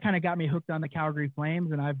that kind of got me hooked on the Calgary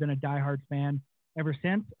Flames, and I've been a diehard fan ever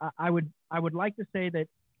since. I would like to say that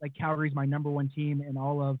like Calgary's my number one team in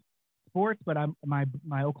all of sports, but my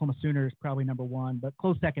Oklahoma Sooner is probably number one, but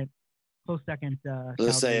close second.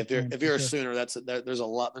 Let's say if you're a Sooner, there's a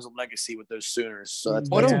legacy with those Sooners. So that's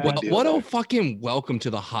what a fucking welcome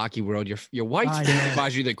to the hockey world. Your wife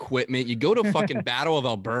buys you the equipment. You go to fucking Battle of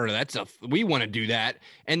Alberta. We want to do that,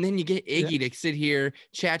 and then you get Iggy to sit here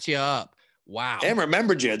chat you up. Wow. And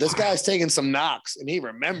remembered you. This guy's taking some knocks, and he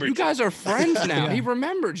remembered you. You guys are friends now. He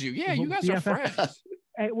remembered you. Yeah, you guys are friends.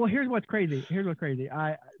 Hey, well, here's what's crazy.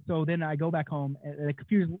 So then I go back home, and a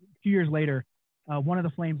few years later, one of the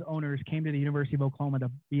Flames owners came to the University of Oklahoma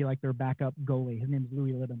to be like their backup goalie. His name is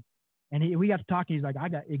Louis Libben. And we got to talking. He's like, I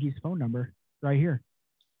got Iggy's phone number right here.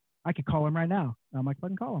 I could call him right now. And I'm like,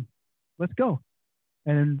 fucking call him. Let's go.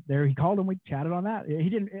 And there he called him. We chatted on that. I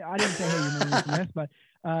didn't say, hey, you remember from this,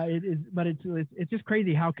 but it's just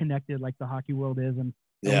crazy how connected like the hockey world is. And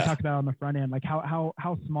we talked about on the front end, like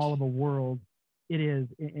how small of a world it is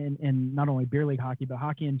in not only beer league hockey, but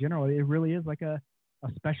hockey in general. It really is like a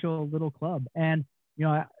special little club. And,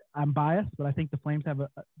 I'm biased, but I think the Flames have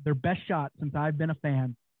their best shot since I've been a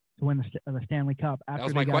fan to win the Stanley Cup. That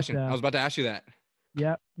was my question. I was about to ask you that.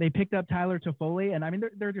 Yeah. They picked up Tyler Toffoli, and I mean,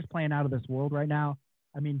 they're just playing out of this world right now.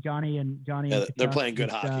 I mean, Johnny. Yeah, they're playing good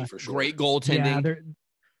hockey for sure. Great goaltending. Yeah,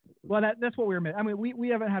 well, that's what we were missing. I mean, we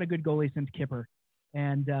haven't had a good goalie since Kipper,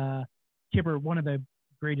 and Kipper, one of the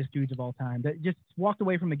greatest dudes of all time, that just walked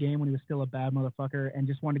away from the game when he was still a bad motherfucker and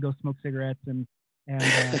just wanted to go smoke cigarettes and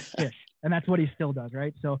fish. And that's what he still does.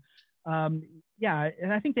 Right. So, and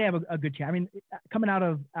I think they have a good chance. I mean, coming out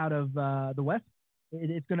of the West,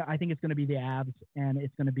 I think it's going to be the Avs and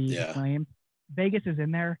it's going to be the Flames. Vegas is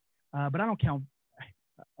in there, but I don't count.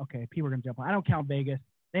 Okay. People are going to jump on. I don't count Vegas.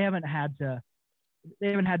 They haven't had to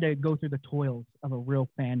go through the toils of a real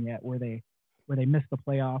fan yet where they miss the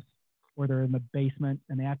playoffs, or they're in the basement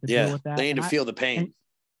and they have to deal with that. They need to feel the pain.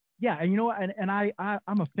 And you know what? And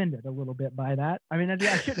I'm offended a little bit by that. I mean,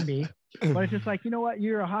 I shouldn't be, but it's just like, you know what?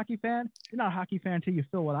 You're a hockey fan. You're not a hockey fan until you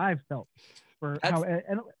feel what I've felt for how, and at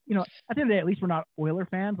the end of the day, at least we're not Oiler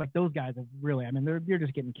fans. Like those guys have really, I mean, they're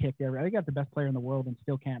just getting kicked there. They got the best player in the world and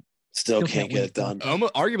still can't get it done.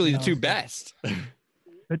 Arguably the two best.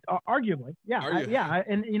 But arguably,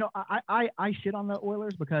 I shit on the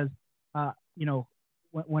Oilers because,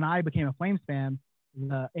 when I became a Flames fan,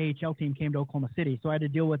 the AHL team came to Oklahoma City. So I had to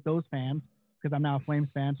deal with those fans because I'm now a Flames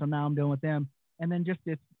fan. So now I'm dealing with them. And then just,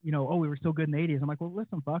 we were so good in the 80s. I'm like, well,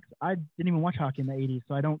 listen, fucks, I didn't even watch hockey in the 80s,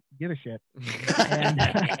 so I don't give a shit.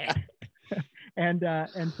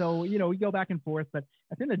 And so, we go back and forth. But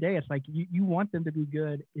at the end of the day, it's like you want them to be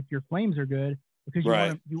good if your Flames are good because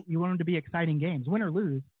you want them to be exciting games, win or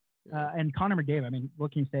lose. And Connor McDavid, I mean,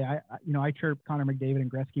 what can you say? I chirp Connor McDavid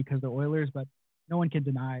and Gretzky because they're Oilers, but no one can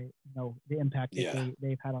deny, the impact that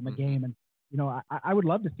they've had on the game. And, I would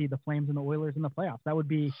love to see the Flames and the Oilers in the playoffs. That would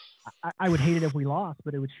be, I would hate it if we lost,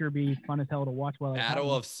 but it would sure be fun as hell to watch.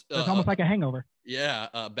 It's almost like a hangover. Yeah.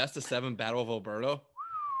 Best of 7 Battle of Alberta.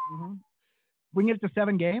 Mm-hmm. We can get it to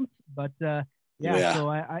 7 games, but So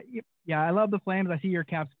I love the Flames. I see you're a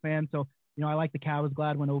Caps fan. So, I like the Cow. I was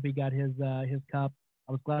glad when Obi got his cup.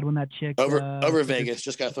 I was glad when that chick over Vegas.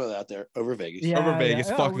 Just gotta throw that out there. Over Vegas. Yeah, over Vegas.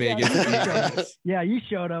 Yeah. Fuck Vegas. Yeah, you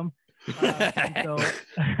showed him. So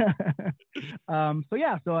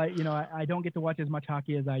I don't get to watch as much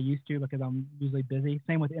hockey as I used to because I'm usually busy.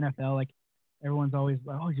 Same with NFL. Like everyone's always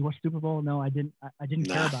like, "Oh, did you watch Super Bowl?" No, I didn't. I didn't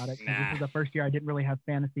care about it. This is the first year I didn't really have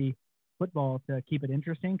fantasy football to keep it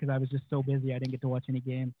interesting because I was just so busy. I didn't get to watch any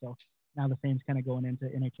games. So now the Flames kind of going into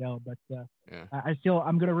NHL, but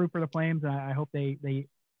I'm going to root for the Flames. And I hope they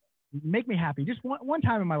make me happy just one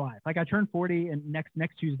time in my life. Like I turned 40 and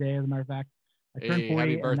next Tuesday, as a matter of fact, I turned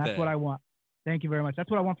 40 and that's what I want. Thank you very much.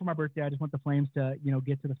 That's what I want for my birthday. I just want the Flames to,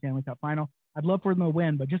 get to the Stanley Cup final. I'd love for them to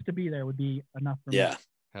win, but just to be there would be enough for me. Yeah.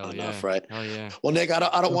 Hell enough, yeah. Right? Hell yeah. Well, Nick, I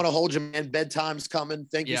don't want to hold you, man. Bedtime's coming.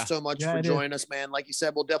 Thank you so much for joining us, man. Like you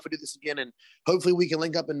said, we'll definitely do this again, and hopefully we can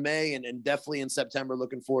link up in May and definitely in September.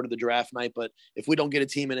 Looking forward to the draft night. But if we don't get a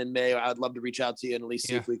team in May, I'd love to reach out to you and at least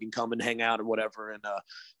see if we can come and hang out or whatever. And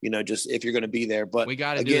just if you're going to be there. But we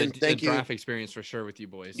got to do the draft experience for sure with you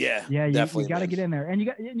boys. Yeah, definitely. You got to get in there, and you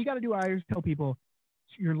got to do what I always tell people.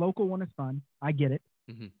 Your local one is fun. I get it,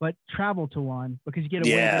 but travel to one because you get a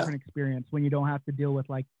way different experience when you don't have to deal with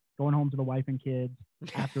like going home to the wife and kids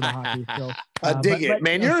after the hockey. So I dig it,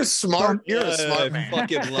 man. You're a smart man. I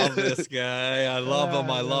fucking love this guy. I love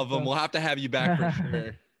him. I love him. We'll have to have you back for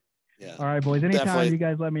sure. Yeah. All right, boys. Anytime you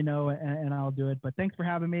guys let me know, and I'll do it. But thanks for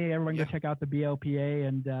having me. Everyone go check out the BLPA.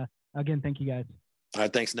 And again, thank you guys. All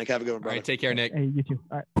right, thanks, Nick. Have a good one, brother. All right, take care, Nick. Hey, you too.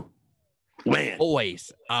 All right. Man.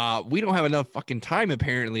 Always. We don't have enough fucking time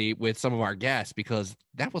apparently with some of our guests because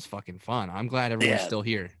that was fucking fun. I'm glad everyone's still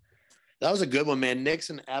here. That was a good one, man. Nick's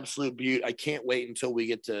an absolute beaut. I can't wait until we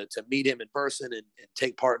get to meet him in person and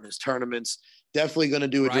take part in his tournaments. Definitely going to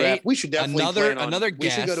do a draft. We should definitely another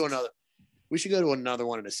guest. We should go to another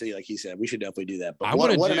one in the city, like he said. We should definitely do that. But I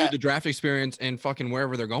want to do the draft experience in fucking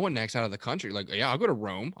wherever they're going next out of the country. Like, yeah, I'll go to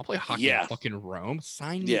Rome. I'll play hockey in fucking Rome.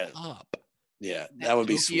 Sign me up. Yeah, that would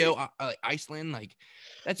be sweet. Iceland, like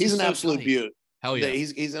he's an absolute beaut. Hell yeah,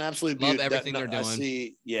 he's an absolute beaut. Love everything they're doing. I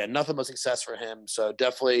see, nothing but success for him. So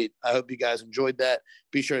definitely, I hope you guys enjoyed that.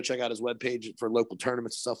 Be sure to check out his webpage for local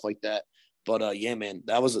tournaments and stuff like that. But yeah, man,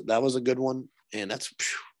 that was a good one, and that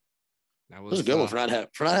was a good one for not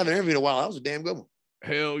having interviewed in a while. That was a damn good one.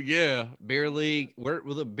 Hell yeah, beer league. We're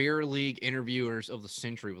the beer league interviewers of the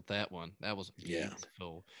century with that one. That was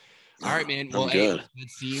beautiful. All right, man. Well, hey, good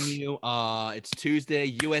seeing you. It's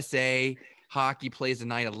Tuesday. USA hockey plays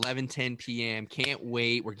tonight, 11:10 p.m. Can't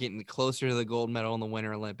wait. We're getting closer to the gold medal in the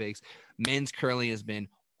Winter Olympics. Men's curling has been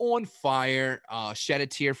on fire. Shed a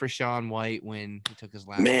tear for Sean White when he took his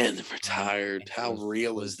last. Man, retired. How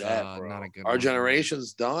real is that, bro? Not a good Our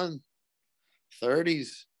generation's done.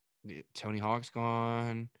 30s. Tony Hawk's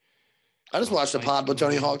gone. I just watched the pod with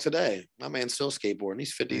Tony Hawk today. My man's still skateboarding.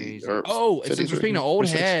 He's 50. Since we're speaking of old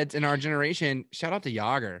heads in our generation, shout out to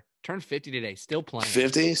Yager. Turned 50 today. Still playing.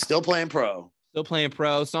 50. Still playing pro. Still playing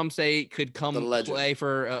pro. Some say could come play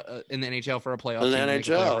for in the NHL for a playoff. In the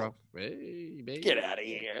NHL. Hey, get out of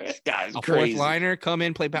here. This guy's a crazy. Fourth liner, come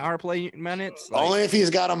in, play power play minutes. Only if he's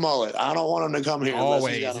got a mullet. I don't want him to come here unless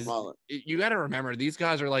he's got a mullet. You got to remember, these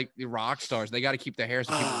guys are like the rock stars. They got to keep their hair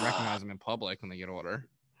so people recognize them in public when they get older.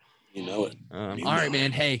 You know it. All right,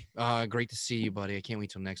 man. Hey, great to see you, buddy. I can't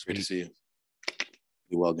wait till next week. Great to see you.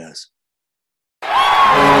 Be well, guys.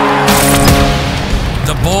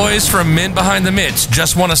 The boys from Men Behind the Mitts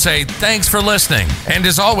just want to say thanks for listening. And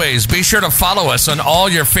as always, be sure to follow us on all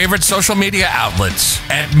your favorite social media outlets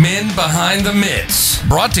at Men Behind the Mitts.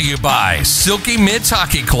 Brought to you by Silky Mitts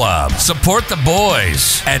Hockey Club. Support the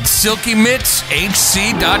boys at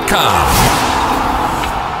silkymittshc.com.